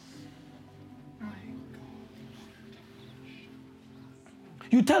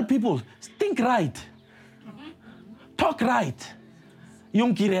 You tell people, think right. Talk right.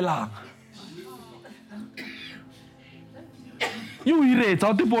 Yung kirelang. You irate,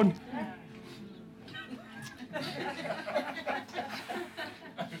 how to.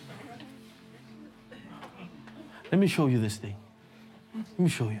 Let me show you this thing. Let me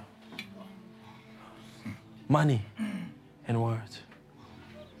show you. Money and words.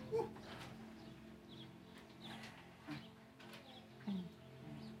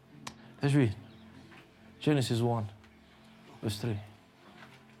 Let's read. Genesis 1, verse 3.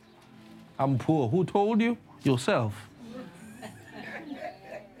 I'm poor. Who told you? Yourself.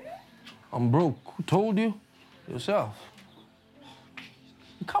 I'm broke. Who told you? Yourself.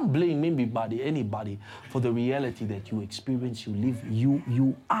 You can't blame anybody for the reality that you experience, you live.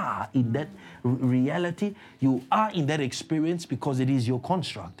 You are in that reality, you are in that experience because it is your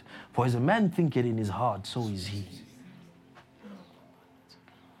construct. For as a man thinketh in his heart, so is he.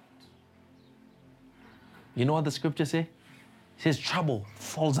 You know what the scripture says? It says trouble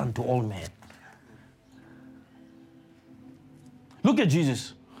falls unto all men. Look at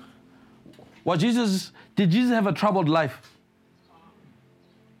Jesus. Did Jesus have a troubled life?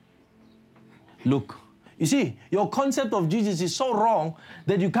 Look, you see, your concept of Jesus is so wrong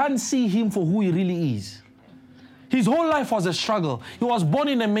that you can't see him for who he really is. His whole life was a struggle. He was born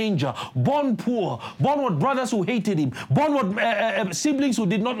in a manger, born poor, born with brothers who hated him, born with siblings who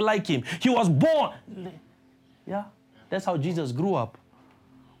did not like him. He was born. Yeah, that's how Jesus grew up.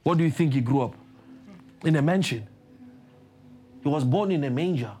 What do you think he grew up? In a mansion. He was born in a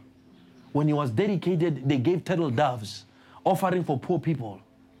manger. When he was dedicated, they gave turtle doves, offering for poor people.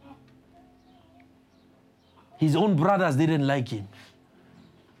 His own brothers didn't like him.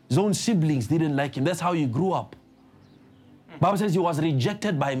 His own siblings didn't like him. That's how he grew up. Bible says he was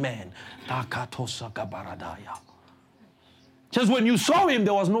rejected by men. Just when you saw him,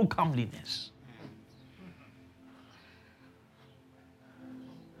 there was no comeliness.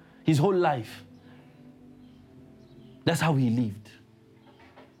 His whole life. That's how he lived.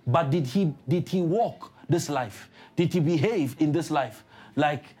 But did he walk this life? Did he behave in this life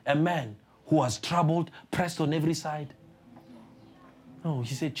like a man who was troubled, pressed on every side? No,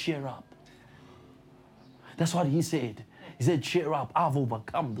 he said, cheer up. That's what he said. He said, cheer up. I've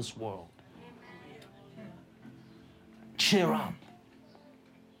overcome this world. Cheer up.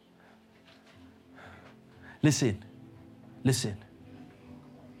 Listen.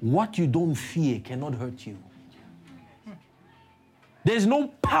 What you don't fear cannot hurt you. There's no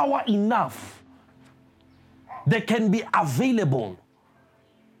power enough that can be available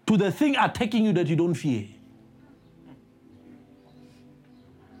to the thing attacking you that you don't fear.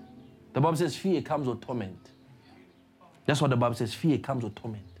 The Bible says fear comes with torment. That's what the Bible says. Fear comes with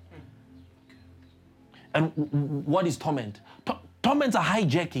torment. And what is torment? Torments are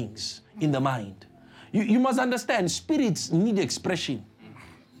hijackings in the mind. You must understand, spirits need expression.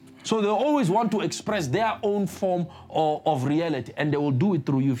 So they always want to express their own form of reality, and they will do it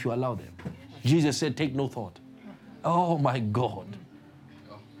through you if you allow them. Jesus said, take no thought. Oh my God.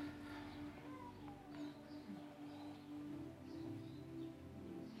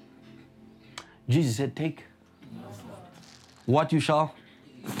 Jesus said, take what you shall.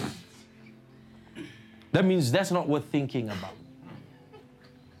 That means that's not worth thinking about.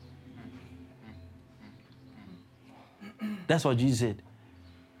 That's what Jesus said.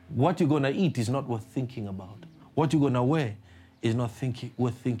 What you're going to eat is not worth thinking about. What you're going to wear is not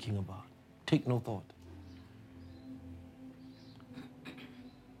worth thinking about. Take no thought.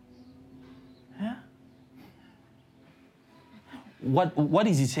 Yeah? What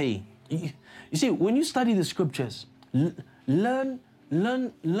is he saying? You see, when you study the scriptures, learn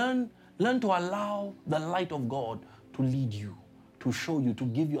to allow the light of God to lead you, to show you, to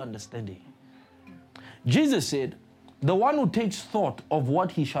give you understanding. Jesus said, the one who takes thought of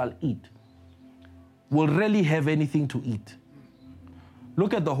what he shall eat will rarely have anything to eat.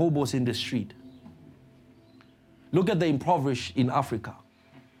 Look at the hobos in the street. Look at the impoverished in Africa.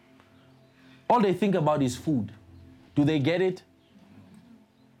 All they think about is food. Do they get it?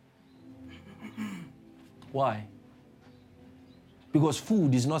 Why? Because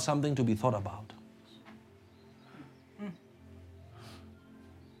food is not something to be thought about.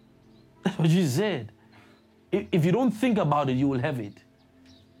 That's what Jesus said. If you don't think about it, you will have it.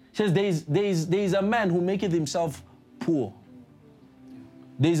 He says there is a man who maketh himself poor.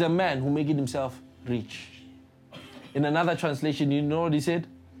 There is a man who maketh himself rich. In another translation, you know what he said?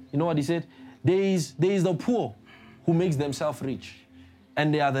 You know what he said? There is the poor who makes themselves rich,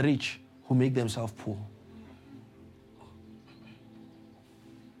 and there are the rich who make themselves poor.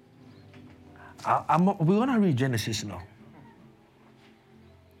 We're going to read Genesis now.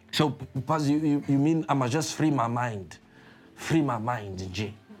 So, Pastor, you mean I must just free my mind? Free my mind,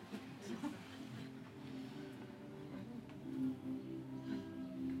 Jay.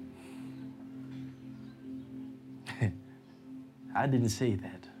 I didn't say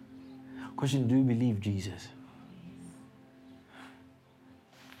that. Question, do you believe Jesus?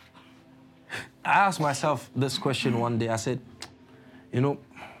 I asked myself this question one day. I said,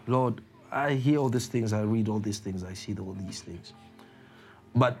 Lord, I hear all these things, I read all these things, I see all these things.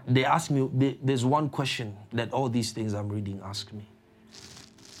 But they ask me, there's one question that all these things I'm reading ask me.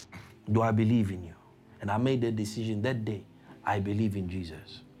 Do I believe in you? And I made the decision that day, I believe in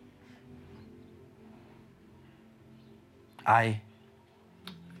Jesus. I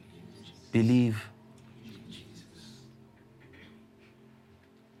Believe.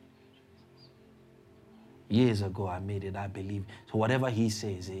 Years ago, I made it. I believe. So whatever he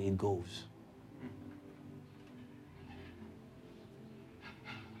says, it goes.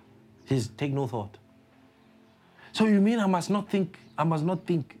 Says, take no thought. So you mean I must not think? I must not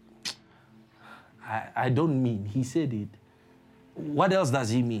think. I don't mean. He said it. What else does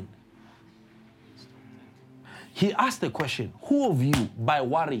he mean? He asked the question, who of you, by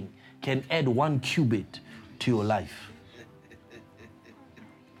worrying, can add 1 cubit to your life?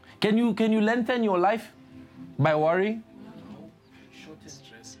 Can you lengthen your life by worrying?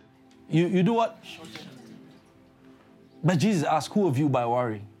 You do what? But Jesus asked, who of you by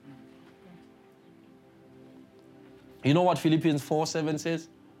worrying? You know what Philippians 4:7 says?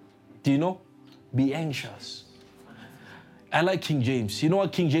 Do you know? Be anxious. I like King James. You know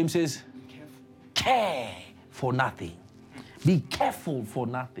what King James says? Care for nothing. Be careful for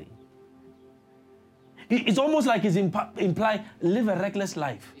nothing. It's almost like it's implying live a reckless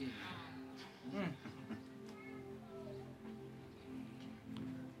life.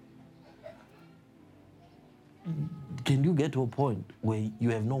 Can you get to a point where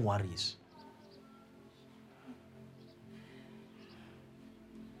you have no worries?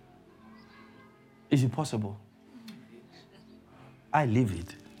 Is it possible? I live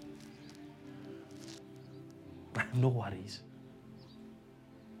it. I have no worries.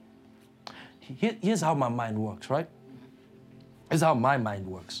 Here's how my mind works, right? Here's how my mind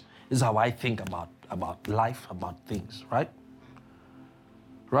works. This is how I think about life, about things, right?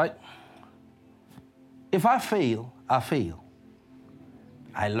 Right? If I fail, I fail.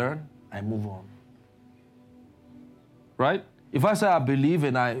 I learn, I move on. Right? If I say I believe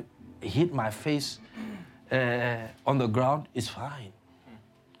and I hit my face on the ground, it's fine.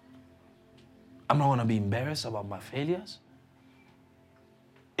 I'm not going to be embarrassed about my failures.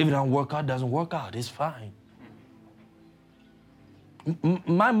 If it doesn't work out, it's fine.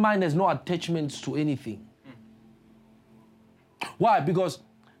 My mind has no attachments to anything. Why? Because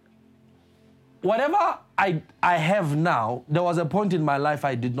whatever I have now, there was a point in my life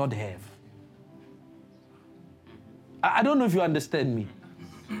I did not have. I don't know if you understand me.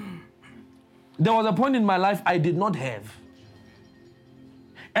 There was a point in my life I did not have.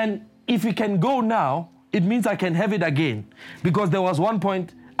 And if it can go now, it means I can have it again. Because there was one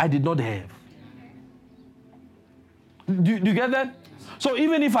point I did not have. Do you get that? So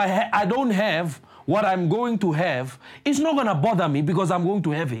even if I don't have what I'm going to have, it's not going to bother me because I'm going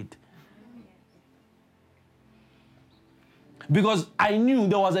to have it. Because I knew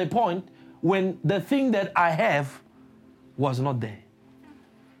there was a point when the thing that I have was not there.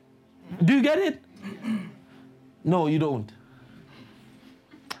 Do you get it? No, you don't.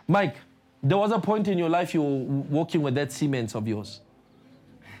 Mike, there was a point in your life you were walking with that Siemens of yours.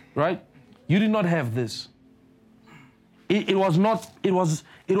 Right? You did not have this. It was not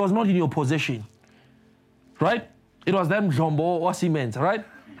in your possession. Right? It was them Jumbo or Siemens, right?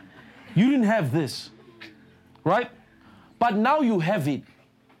 You didn't have this. Right? But now you have it.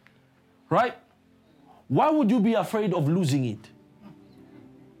 Right? Why would you be afraid of losing it?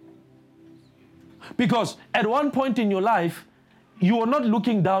 Because at one point in your life, you were not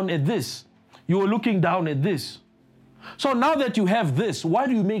looking down at this. You were looking down at this. So now that you have this, why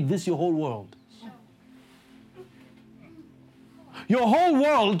do you make this your whole world? Your whole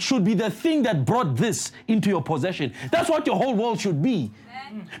world should be the thing that brought this into your possession. That's what your whole world should be.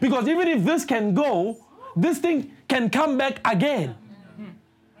 Because even if this can go, this thing can come back again.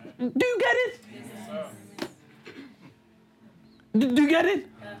 Do you get it? Do you get it?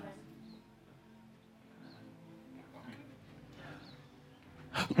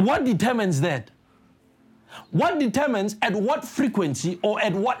 What determines that? What determines at what frequency or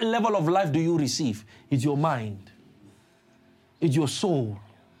at what level of life do you receive? It's your mind. It's your soul.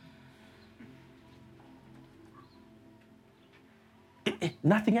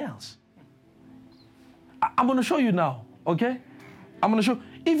 Nothing else. I'm going to show you now, okay? I'm going to show.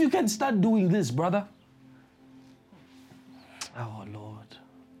 If you can start doing this, brother. Oh, Lord.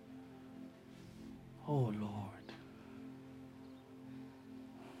 Oh, Lord.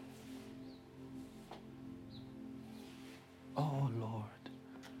 Oh, Lord.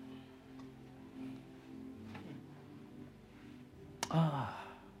 Ah.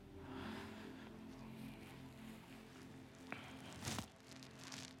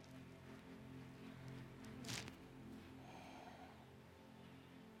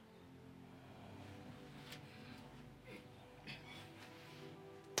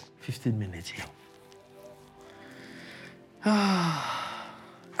 $15 here.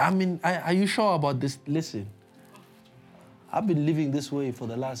 I mean, are you sure about this? Listen. I've been living this way for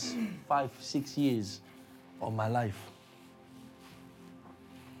the last 5, 6 years of my life.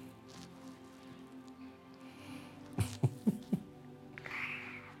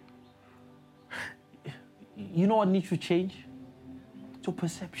 You know what needs to change? Your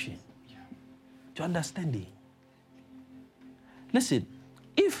perception, your understanding. Listen,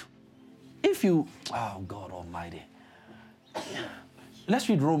 if you, oh God Almighty, let's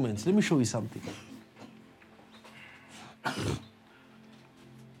read Romans. Let me show you something.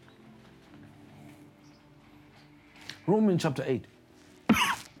 Romans chapter 8.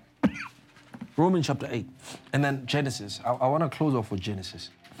 Romans chapter 8. And then Genesis. I want to close off with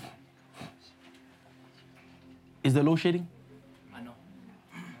Genesis. Is the load shedding? I know.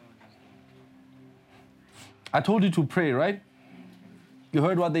 I told you to pray, right? You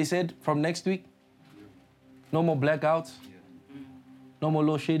heard what they said from next week? No more blackouts. No more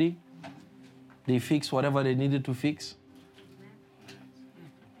load shedding. They fixed whatever they needed to fix.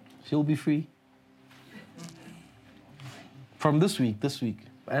 She'll be free. From this week,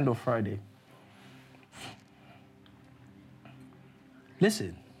 end of Friday.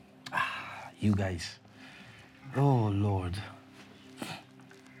 Listen, you guys. Oh Lord.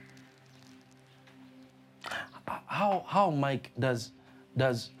 How Mike does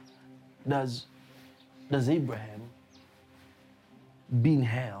Abraham be in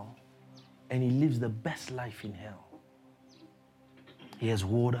hell and he lives the best life in hell? He has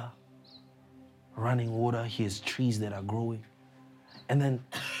water, running water, he has trees that are growing. And then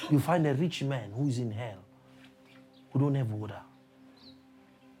you find a rich man who's in hell, who don't have water.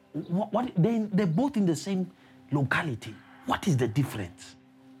 They're both in the same locality. What is the difference?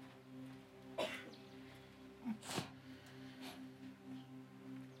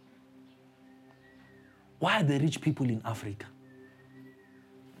 Why are the rich people in Africa?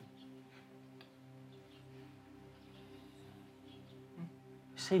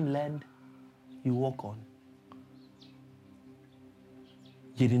 Same land you walk on.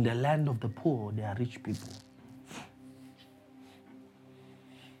 Yet in the land of the poor, there are rich people.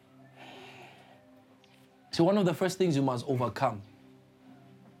 So one of the first things you must overcome,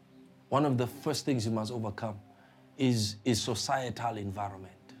 is societal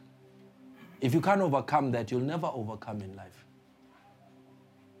environment. If you can't overcome that, you'll never overcome in life.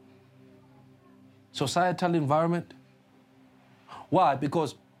 Societal environment. Why?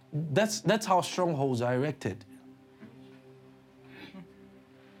 Because that's how strongholds are erected.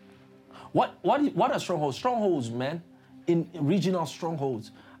 What are strongholds? Strongholds, man, in regional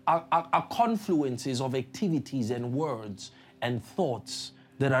strongholds, are confluences of activities and words and thoughts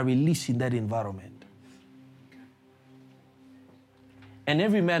that are released in that environment. And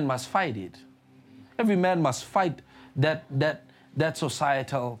every man must fight it. Every man must fight that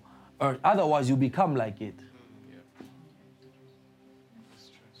societal urge. Otherwise, you become like it.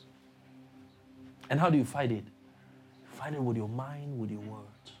 And how do you fight it? You fight it with your mind, with your words.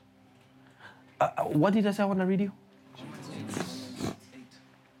 What did I say I want to read you?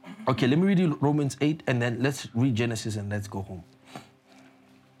 Okay, let me read you Romans 8, and then let's read Genesis and let's go home.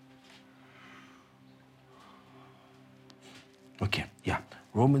 Okay, yeah.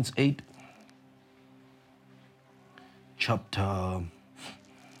 Romans 8, chapter...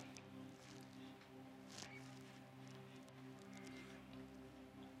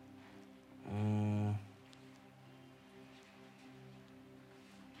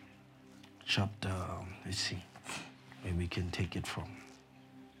 let's see, where we can take it from.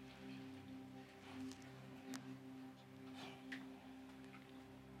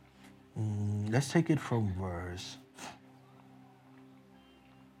 Let's take it from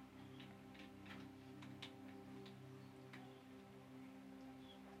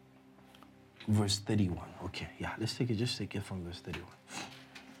verse 31. Okay, yeah, just take it from verse 31.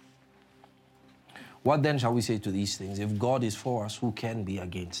 What then shall we say to these things? If God is for us, who can be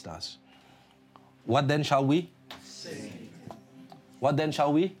against us? What then shall we say? What then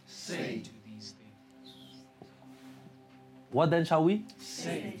shall we say to these things? What then shall we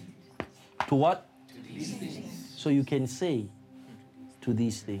say? To what? To these things. So you can say to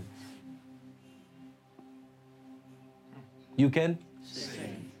these things. You can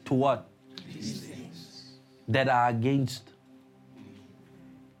say to what? To these things. That are against.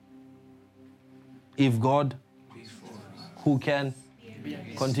 If God, who can?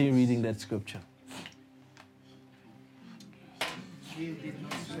 Continue reading that scripture.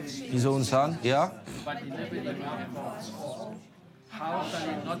 His own son, yeah? But he never did not cause. How shall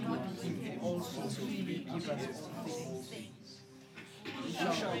he not with him also freely give us all things? He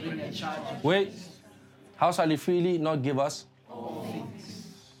shall bring a charge. Wait. How shall he freely not give us? All things.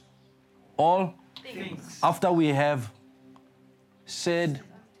 All things. After we have said,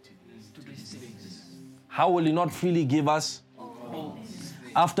 how will he not freely give us?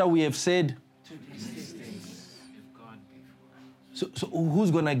 After we have said, so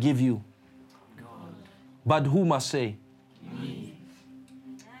who's going to give you? But who must say?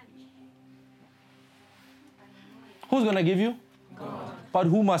 Who's going to give you? God. But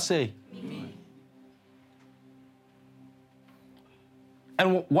who must say? Me.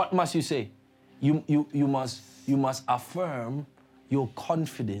 And what must you say? You must affirm your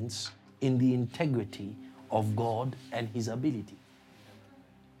confidence in the integrity of God and His ability.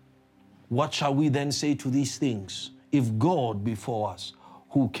 What shall we then say to these things? If God be for us,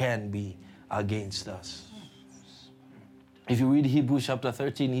 who can be against us? If you read Hebrews chapter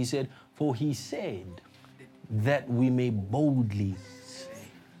 13, he said, for he said that we may boldly,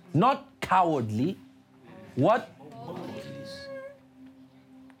 not cowardly, what?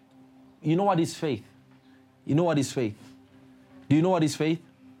 You know what is faith? You know what is faith? Do you know what is faith?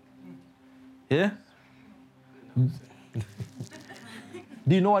 Yeah? Do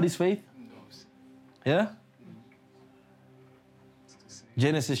you know what is faith? Yeah?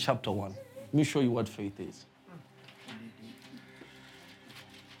 Genesis chapter 1. Let me show you what faith is.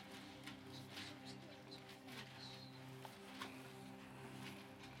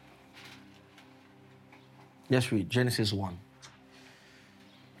 Let's read Genesis 1.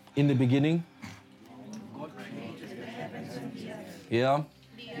 In the beginning, yeah,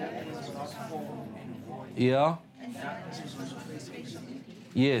 yeah,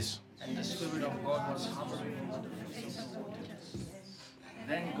 yes. And the Spirit of God was hovering over the face of the waters.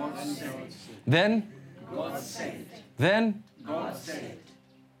 Then God said. Then? God said. Then? God said.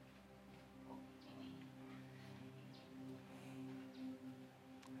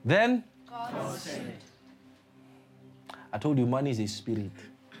 Then? God said. I told you money is a spirit.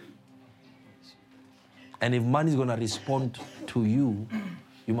 And if money is going to respond to you,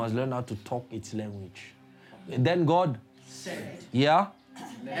 you must learn how to talk its language. Then God said. Yeah?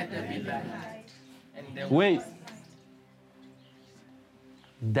 Let there be light. And there Wait. was.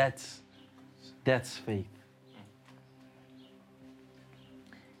 That's faith.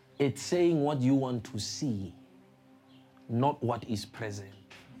 It's saying what you want to see, not what is present.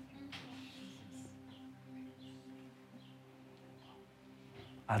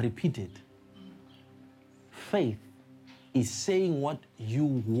 I repeat it. Faith is saying what you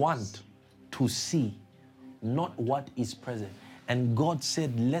want to see, not what is present. And God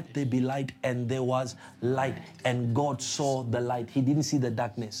said, let there be light, and there was light. And God saw the light. He didn't see the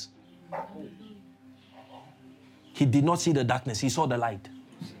darkness. He did not see the darkness. He saw the light.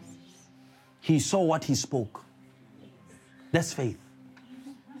 He saw what He spoke. That's faith.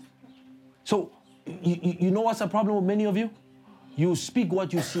 So, you know what's the problem with many of you? You speak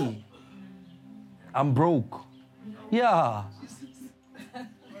what you see. I'm broke. Yeah.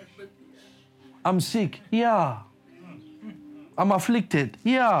 I'm sick. Yeah. I'm afflicted.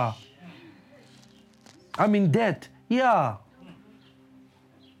 Yeah. I'm in debt. Yeah.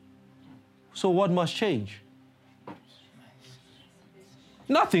 So what must change?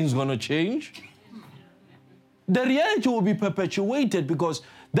 Nothing's going to change. The reality will be perpetuated because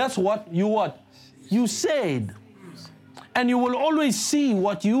that's what you said. And you will always see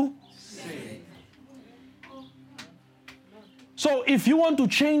what you say. So if you want to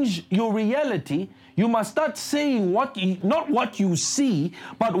change your reality, you must start saying not what you see,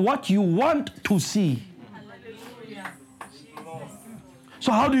 but what you want to see.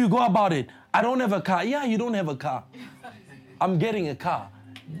 So how do you go about it? I don't have a car. Yeah, you don't have a car. I'm getting a car.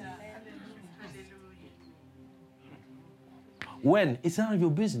 When? It's none of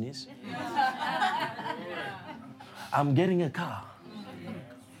your business. I'm getting a car.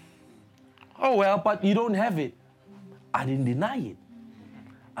 Oh, well, but you don't have it. I didn't deny it.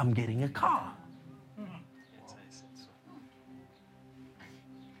 I'm getting a car.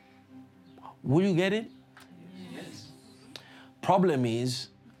 Will you get it? Yes. Problem is,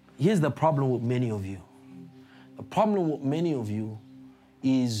 here's the problem with many of you. The problem with many of you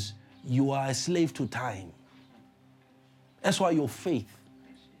is you are a slave to time. That's why your faith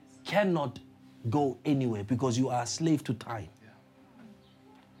cannot go anywhere because you are a slave to time.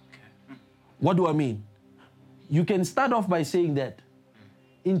 What do I mean? You can start off by saying that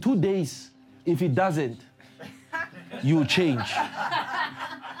in 2 days, if it doesn't, you change.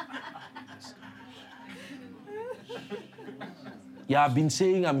 Yeah, I've been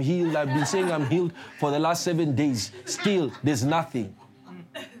saying I'm healed. I've been saying I'm healed for the last 7 days. Still, there's nothing.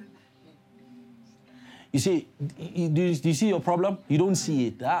 You see, do you see your problem? You don't see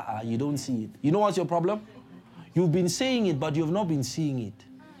it. You don't see it. You know what's your problem? You've been saying it, but you've not been seeing it.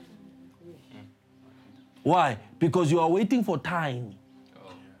 Why? Because you are waiting for time.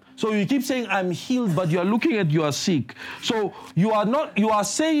 So you keep saying, I'm healed, but you are looking at you are sick. So you are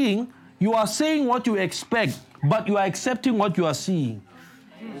saying what you expect, but you are accepting what you are seeing.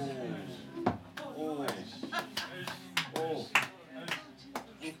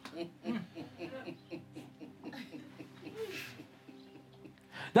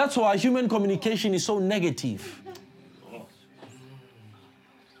 That's why human communication is so negative.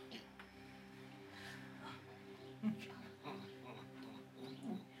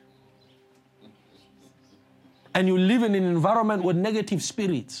 And you live in an environment with negative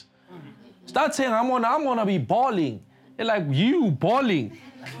spirits. Start saying, I'm gonna be bawling. They're like, you bawling.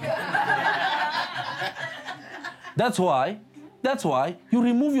 That's why you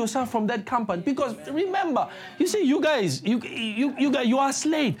remove yourself from that company. Because remember, you see, you guys, you are a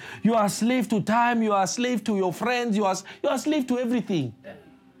slave. You are a slave to time. You are a slave to your friends. You are a slave to everything.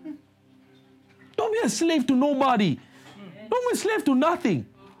 Don't be a slave to nobody. Don't be a slave to nothing.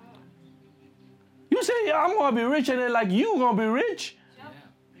 You say, I'm going to be rich, and they're like, you going to be rich?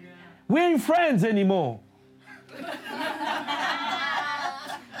 We ain't friends anymore.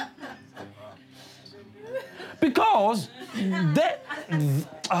 Because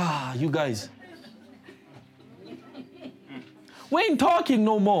you guys, we ain't talking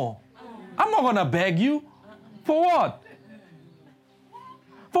no more. I'm not going to beg you. For what?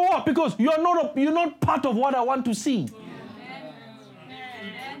 For what? Because you're not part of what I want to see.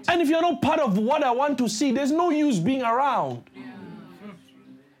 And if you're not part of what I want to see, there's no use being around.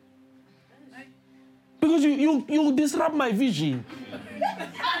 Because you disrupt my vision.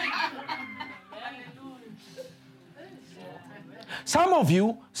 Some of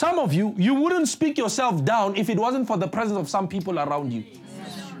you, you wouldn't speak yourself down if it wasn't for the presence of some people around you.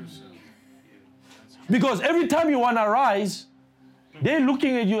 Because every time you want to rise, they're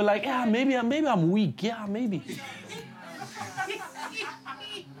looking at you like, yeah, maybe I'm weak. Yeah, maybe.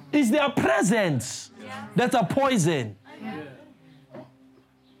 It's their presence that's a poison.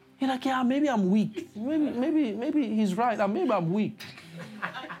 You're like, yeah, maybe I'm weak. Maybe he's right. Maybe I'm weak.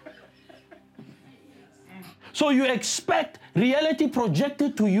 So you expect reality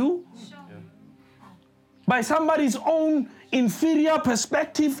projected to you by somebody's own inferior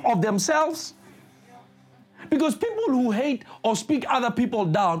perspective of themselves? Because people who hate or speak other people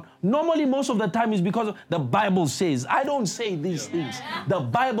down, normally most of the time is because the Bible says. I don't say these things. The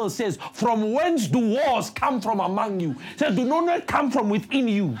Bible says, from whence do wars come from among you? It says, do not come from within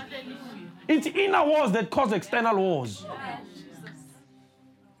you. It's inner wars that cause external wars.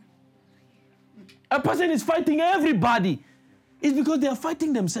 A person is fighting everybody. It's because they are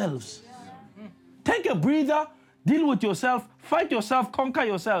fighting themselves. Take a breather, deal with yourself, fight yourself, conquer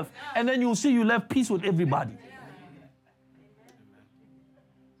yourself, and then you'll see you'll have peace with everybody.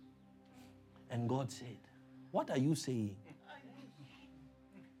 And God said, what are you saying?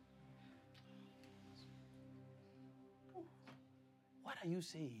 What are you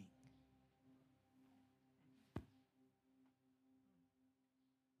saying?